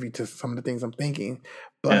of privy to some of the things I'm thinking,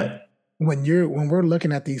 but when we're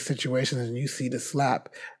looking at these situations and you see the slap,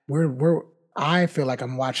 I feel like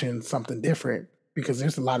I'm watching something different. Because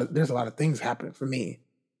there's a lot of things happening for me.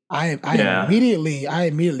 I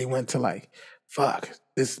immediately went to like, fuck,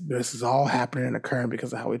 this is all happening and occurring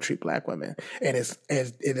because of how we treat black women. And it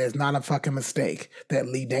is not a fucking mistake that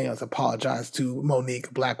Lee Daniels apologized to Monique,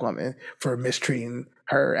 a black woman, for mistreating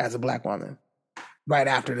her as a black woman right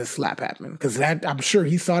after this slap happened. Because I'm sure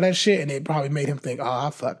he saw that shit and it probably made him think, oh, I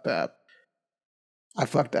fucked up. I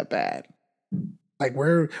fucked up bad. Like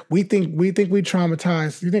we think we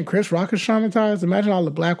traumatized. You think Chris Rock is traumatized? Imagine all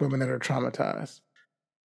the black women that are traumatized.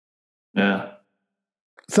 Yeah.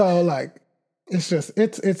 So like,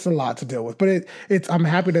 it's a lot to deal with. But I'm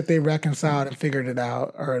happy that they reconciled and figured it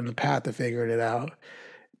out, or in the path to figuring it out.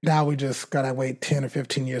 Now we just gotta wait 10 or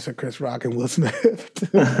 15 years for Chris Rock and Will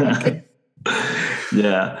Smith.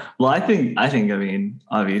 Yeah. Well, I mean,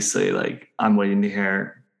 obviously, like I'm waiting to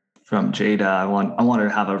hear from Jada. I want her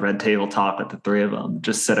to have a red table talk with the three of them.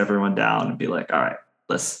 Just sit everyone down and be like, all right,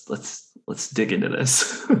 let's dig into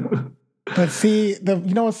this. But see,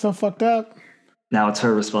 you know what's so fucked up? Now it's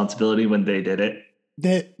her responsibility when they did it.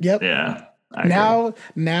 Yep. Yeah. Now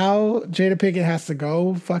Jada Pinkett has to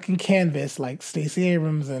go fucking canvas like Stacey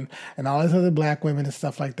Abrams and all these other black women and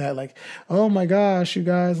stuff like that. Like, oh my gosh, you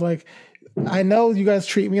guys, like, I know you guys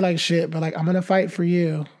treat me like shit, but like, I'm gonna fight for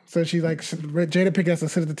you. So she's like, Jada Pinkett has to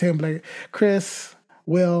sit at the table and be like, Chris,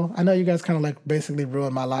 Will, I know you guys kind of like basically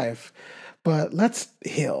ruined my life, but let's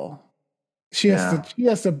heal. She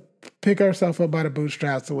has to pick herself up by the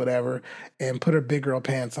bootstraps or whatever and put her big girl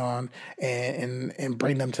pants on and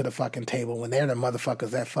bring them to the fucking table when they're the motherfuckers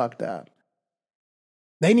that fucked up.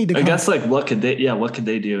 They need to. I guess like what could they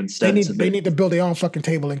do instead? They need to build their own fucking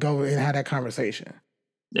table and go and have that conversation.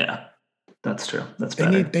 Yeah, that's true. That's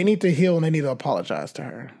better. They need to heal and they need to apologize to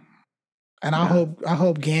her. And I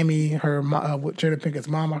hope Gammy, her Jada Pinkett's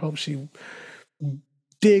mom, I hope she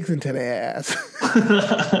digs into their ass.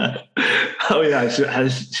 Oh yeah,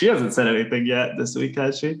 she hasn't said anything yet this week,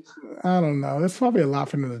 has she? I don't know. There's probably a lot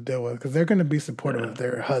for them to deal with because they're going to be supportive of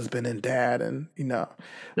their husband and dad, and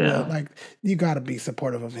like you got to be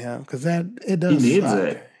supportive of him because it does. He needs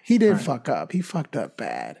it. He did fuck up. He fucked up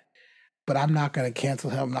bad. But I'm not going to cancel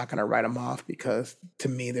him. I'm not going to write him off because to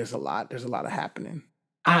me, there's a lot of happening.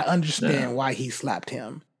 I understand why he slapped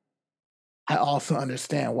him. I also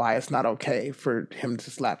understand why it's not okay for him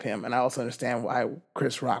to slap him. And I also understand why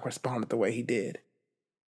Chris Rock responded the way he did.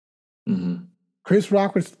 Mm-hmm. Chris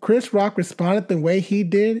Rock responded the way he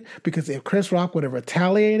did because if Chris Rock would have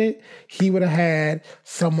retaliated, he would have had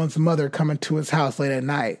someone's mother coming to his house late at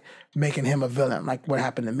night, making him a villain, like what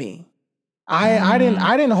happened to me. I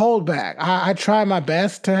didn't hold back. I tried my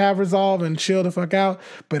best to have resolve and chill the fuck out,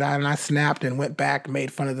 but I snapped and went back,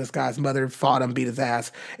 made fun of this guy's mother, fought him, beat his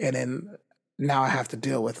ass, and then now I have to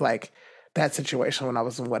deal with like that situation when I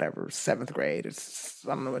was in whatever 7th grade. I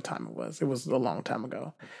don't know what time it was. It was a long time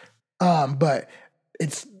ago. But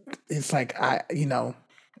it's like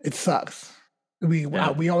it sucks. We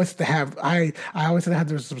always have to have I always have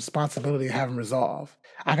this responsibility of having resolve.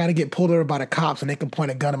 I got to get pulled over by the cops and they can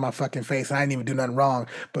point a gun in my fucking face and I didn't even do nothing wrong.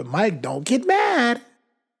 But Mike, don't get mad.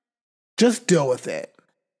 Just deal with it.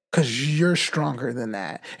 Because you're stronger than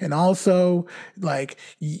that. And also, like,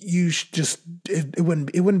 you should just, it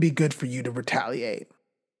wouldn't be good for you to retaliate.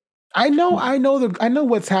 I know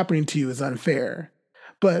what's happening to you is unfair.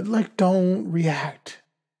 But, like, don't react.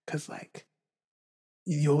 Because, like,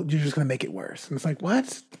 you're just gonna make it worse. And it's like,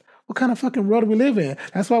 what? What kind of fucking world do we live in?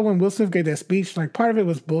 That's why when Will Smith gave that speech, like part of it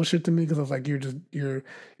was bullshit to me because I was like, you're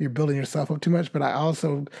building yourself up too much. But I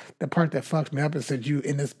also the part that fucked me up is that you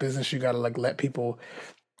in this business you gotta like let people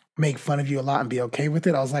make fun of you a lot and be okay with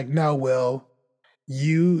it. I was like, no, Will,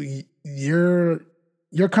 you're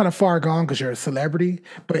kind of far gone because you're a celebrity,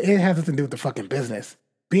 but it has nothing to do with the fucking business.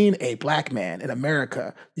 Being a black man in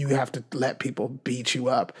America, you have to let people beat you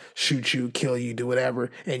up, shoot you, kill you, do whatever,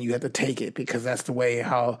 and you have to take it because that's the way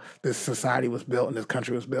how this society was built and this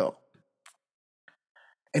country was built.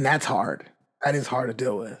 And that's hard. That is hard to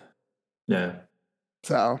deal with. Yeah.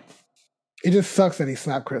 So it just sucks that he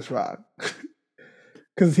slapped Chris Rock.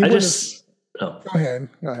 Because he I wouldn't just Go ahead.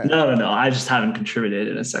 no. I just haven't contributed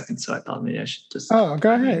in a second, so I thought maybe I should just. Oh,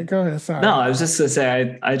 go ahead. Sorry. No, I was just gonna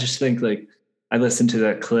say I just think like I listened to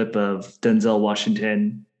that clip of Denzel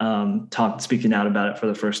Washington speaking out about it for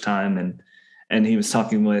the first time, and he was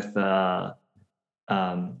talking with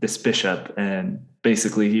this bishop, and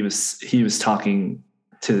basically he was talking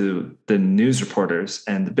to the news reporters,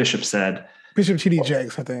 and the bishop said Bishop T.D.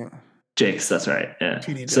 Jakes, I think. Jakes, that's right. Yeah.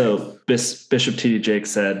 T.D. So Bishop T.D.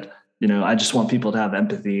 Jakes said, I just want people to have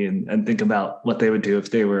empathy and think about what they would do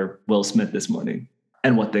if they were Will Smith this morning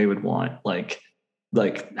and what they would want, like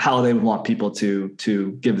how they would want people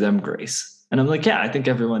to give them grace. And I'm like, yeah, I think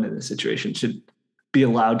everyone in this situation should be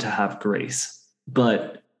allowed to have grace,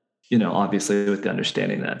 but obviously with the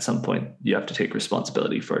understanding that at some point you have to take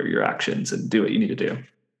responsibility for your actions and do what you need to do.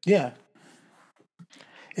 Yeah.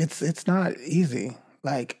 It's not easy.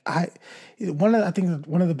 Like one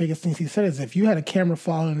of the biggest things he said is if you had a camera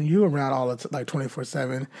following you around all the like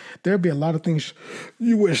 24/7, there'd be a lot of things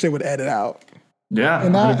you wish they would edit out. Yeah,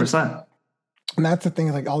 100%. And that's the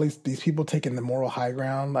thing, like all these people taking the moral high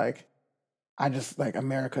ground. Like I just like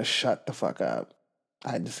America, shut the fuck up.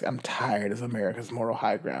 I'm tired of America's moral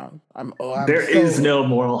high ground. There is no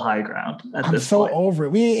moral high ground at this point. I'm so over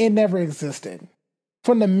it. It never existed.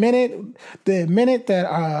 From the minute that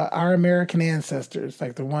our American ancestors,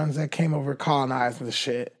 like the ones that came over colonizing the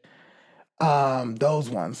shit, those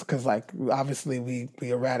ones, because like obviously we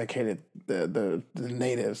eradicated the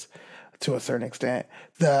natives to a certain extent.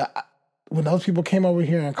 When those people came over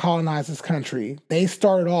here and colonized this country, they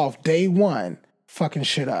started off day one fucking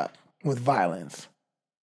shit up with violence,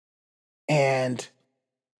 and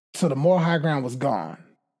so the moral high ground was gone.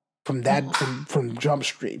 From that, from Jump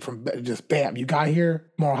Street, from just bam, you got here,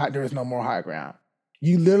 there is no more high ground.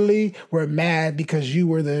 You literally were mad because you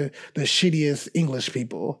were the shittiest English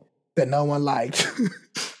people that no one liked.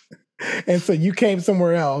 And so you came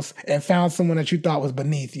somewhere else and found someone that you thought was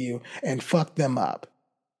beneath you and fucked them up.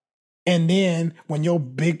 And then when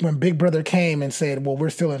Big Brother came and said, well, we're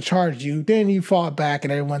still in charge of you, then you fought back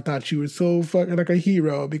and everyone thought you were so fucking like a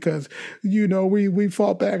hero because, we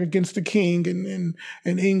fought back against the king in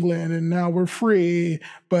England and now we're free.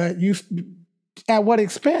 But at what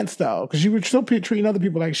expense though? Because you were still treating other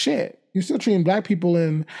people like shit. You're still treating black people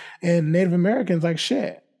and Native Americans like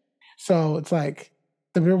shit. So it's like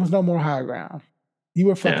there was no more high ground. You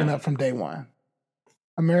were fucking up from day one.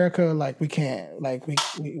 America, like we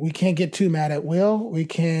can't get too mad at Will. We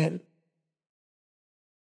can't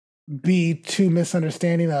be too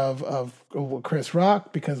misunderstanding of Chris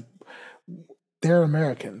Rock because they're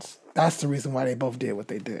Americans. That's the reason why they both did what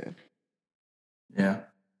they did. Yeah.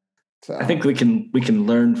 So I think we can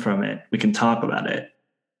learn from it. We can talk about it.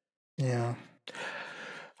 Yeah.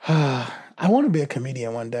 I want to be a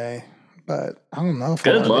comedian one day. But I don't know.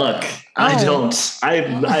 Good luck. I don't. I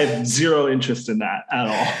have zero interest in that at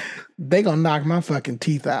all. They gonna knock my fucking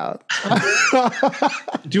teeth out.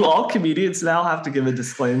 Do all comedians now have to give a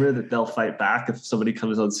disclaimer that they'll fight back if somebody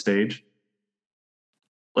comes on stage?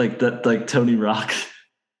 Like that, like Tony Rock.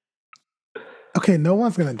 Okay, no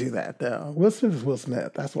one's gonna do that though. Will Smith is Will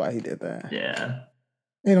Smith. That's why he did that. Yeah.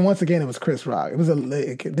 And once again, it was Chris Rock. It was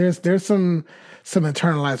there's some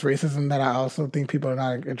internalized racism that I also think people are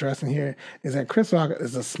not addressing here. Is that Chris Rock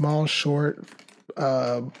is a small, short,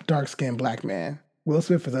 dark-skinned black man. Will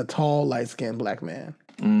Smith is a tall, light-skinned black man.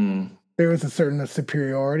 There is a certain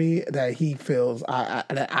superiority that he feels. I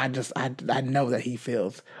know that he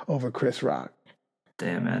feels over Chris Rock.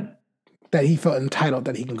 Damn, man. That he felt entitled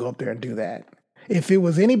that he can go up there and do that. If it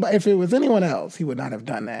was anyone else, he would not have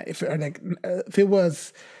done that. If it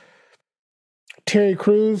was Terry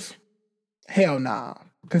Crews, hell nah.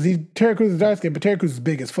 Because Terry Crews is dark skinned, but Terry Crews is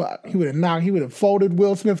big as fuck. He would have folded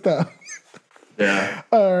Will Smith up. Yeah.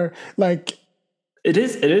 Or like it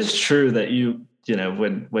is true that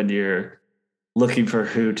when you're looking for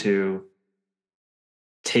who to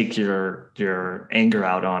take your anger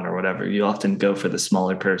out on or whatever, you often go for the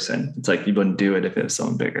smaller person. It's like you wouldn't do it if it was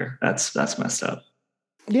someone bigger. That's messed up.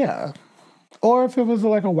 Yeah. Or if it was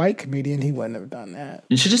like a white comedian, he wouldn't have done that.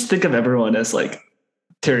 You should just think of everyone as like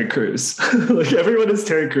Terry Crews. Like everyone is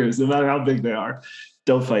Terry Crews, no matter how big they are.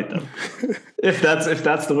 Don't fight them. if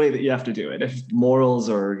that's the way that you have to do it. If morals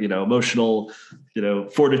or emotional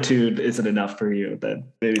fortitude isn't enough for you, then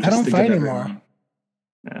maybe just I don't think fight of anymore. everyone.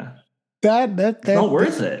 Yeah. That Not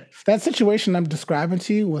worth it. That situation I'm describing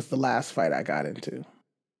to you was the last fight I got into.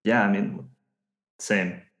 Yeah, I mean,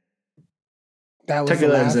 same. That was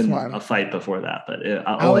Technically, the I was last in one. a fight before that, but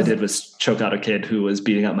all I did was choke out a kid who was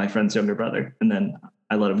beating up my friend's younger brother, and then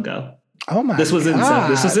I let him go. Oh my! This was in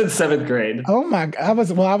God. seventh grade. Oh my! I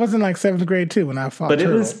was in like seventh grade too when I fought. But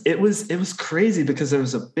Turtle. it was crazy because there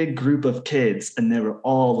was a big group of kids, and they were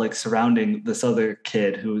all like surrounding this other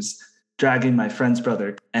kid who was dragging my friend's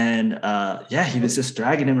brother, and he was just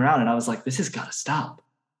dragging him around, and I was like, this has got to stop.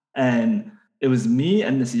 And it was me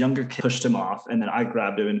and this younger kid pushed him off, and then I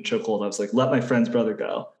grabbed him in a chokehold. I was like, let my friend's brother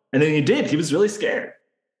go, and then he did. He was really scared,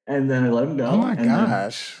 and then I let him go. Oh my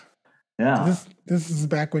gosh! Yeah. This is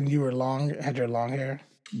back when you had your long hair.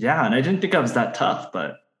 Yeah, and I didn't think I was that tough,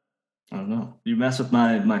 but I don't know. You mess with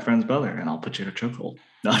my friend's brother, and I'll put you in a chokehold.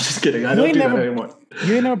 No, I'm just kidding. I don't do that anymore.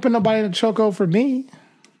 You ain't never put nobody in a chokehold for me.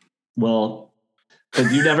 Well,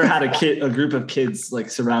 but you never had a group of kids like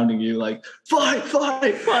surrounding you, like fight,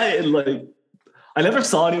 and like I never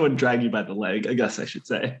saw anyone drag you by the leg. I guess I should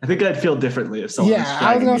say. I think I'd feel differently if someone. Yeah,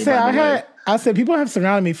 I was gonna say I said people have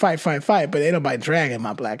surrounded me, fight, but ain't nobody dragging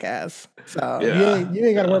my black ass. So you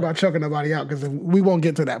ain't got to worry about choking nobody out because we won't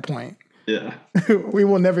get to that point. Yeah, we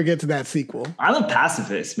will never get to that sequel. I'm a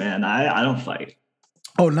pacifist, man. I don't fight.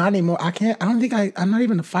 Oh, not anymore. I can't. I don't think I'm not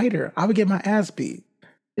even a fighter. I would get my ass beat.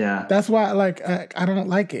 Yeah, that's why. Like I don't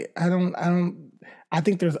like it. I don't. I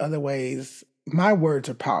think there's other ways. My words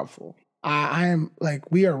are powerful. I am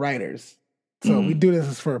like we are writers, so we do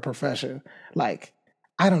this for a profession. Like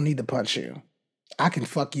I don't need to punch you. I can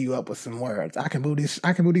fuck you up with some words. I can move these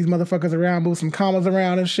motherfuckers around, move some commas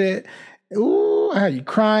around and shit. Ooh, I have you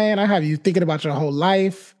crying. I have you thinking about your whole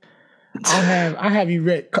life. I have you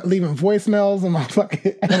leaving voicemails in my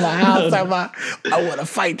fucking house. I want to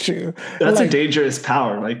fight you. That's like, a dangerous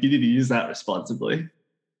power. Like you need to use that responsibly.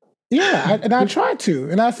 Yeah, I try to,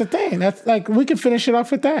 and that's the thing. That's like we can finish it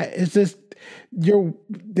off with that. It's just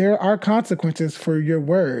there are consequences for your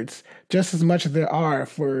words just as much as there are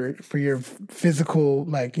for your physical,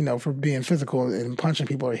 like for being physical and punching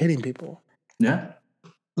people or hitting people. Yeah,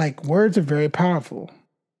 like words are very powerful.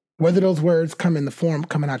 Whether those words come in the form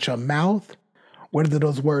coming out your mouth, whether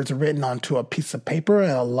those words are written onto a piece of paper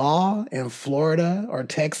in a law in Florida or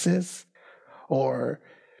Texas or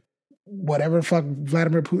whatever the fuck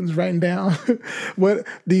Vladimir Putin's writing down. What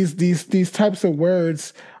these types of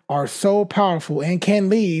words are so powerful and can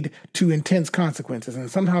lead to intense consequences.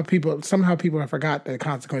 And somehow people have forgot that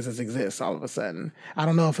consequences exist all of a sudden. I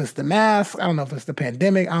don't know if it's the mask, I don't know if it's the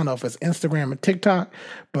pandemic, I don't know if it's Instagram and TikTok,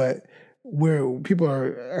 but people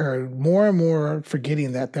are more and more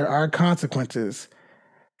forgetting that there are consequences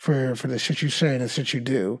for the shit you say and the shit you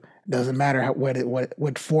do. It doesn't matter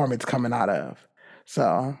what form it's coming out of.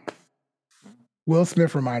 So Will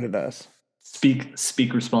Smith reminded us. Speak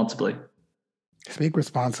responsibly. Speak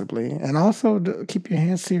responsibly. And also keep your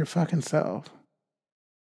hands to your fucking self.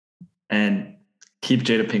 And keep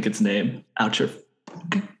Jada Pinkett's name out your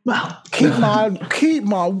mouth. Keep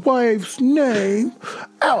my wife's name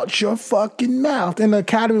out your fucking mouth. And the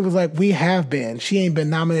Academy was like, we have been. She ain't been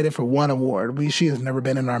nominated for one award. She has never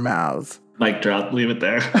been in our mouths. Mic drop. Leave it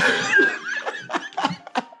there.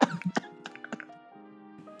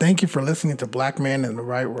 Thank you for listening to Black Man in the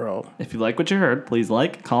Right World. If you like what you heard, please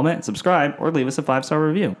like, comment, subscribe, or leave us a 5-star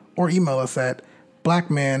review. Or email us at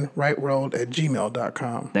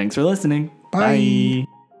blackmanrightworld@gmail.com. Thanks for listening. Bye. Bye.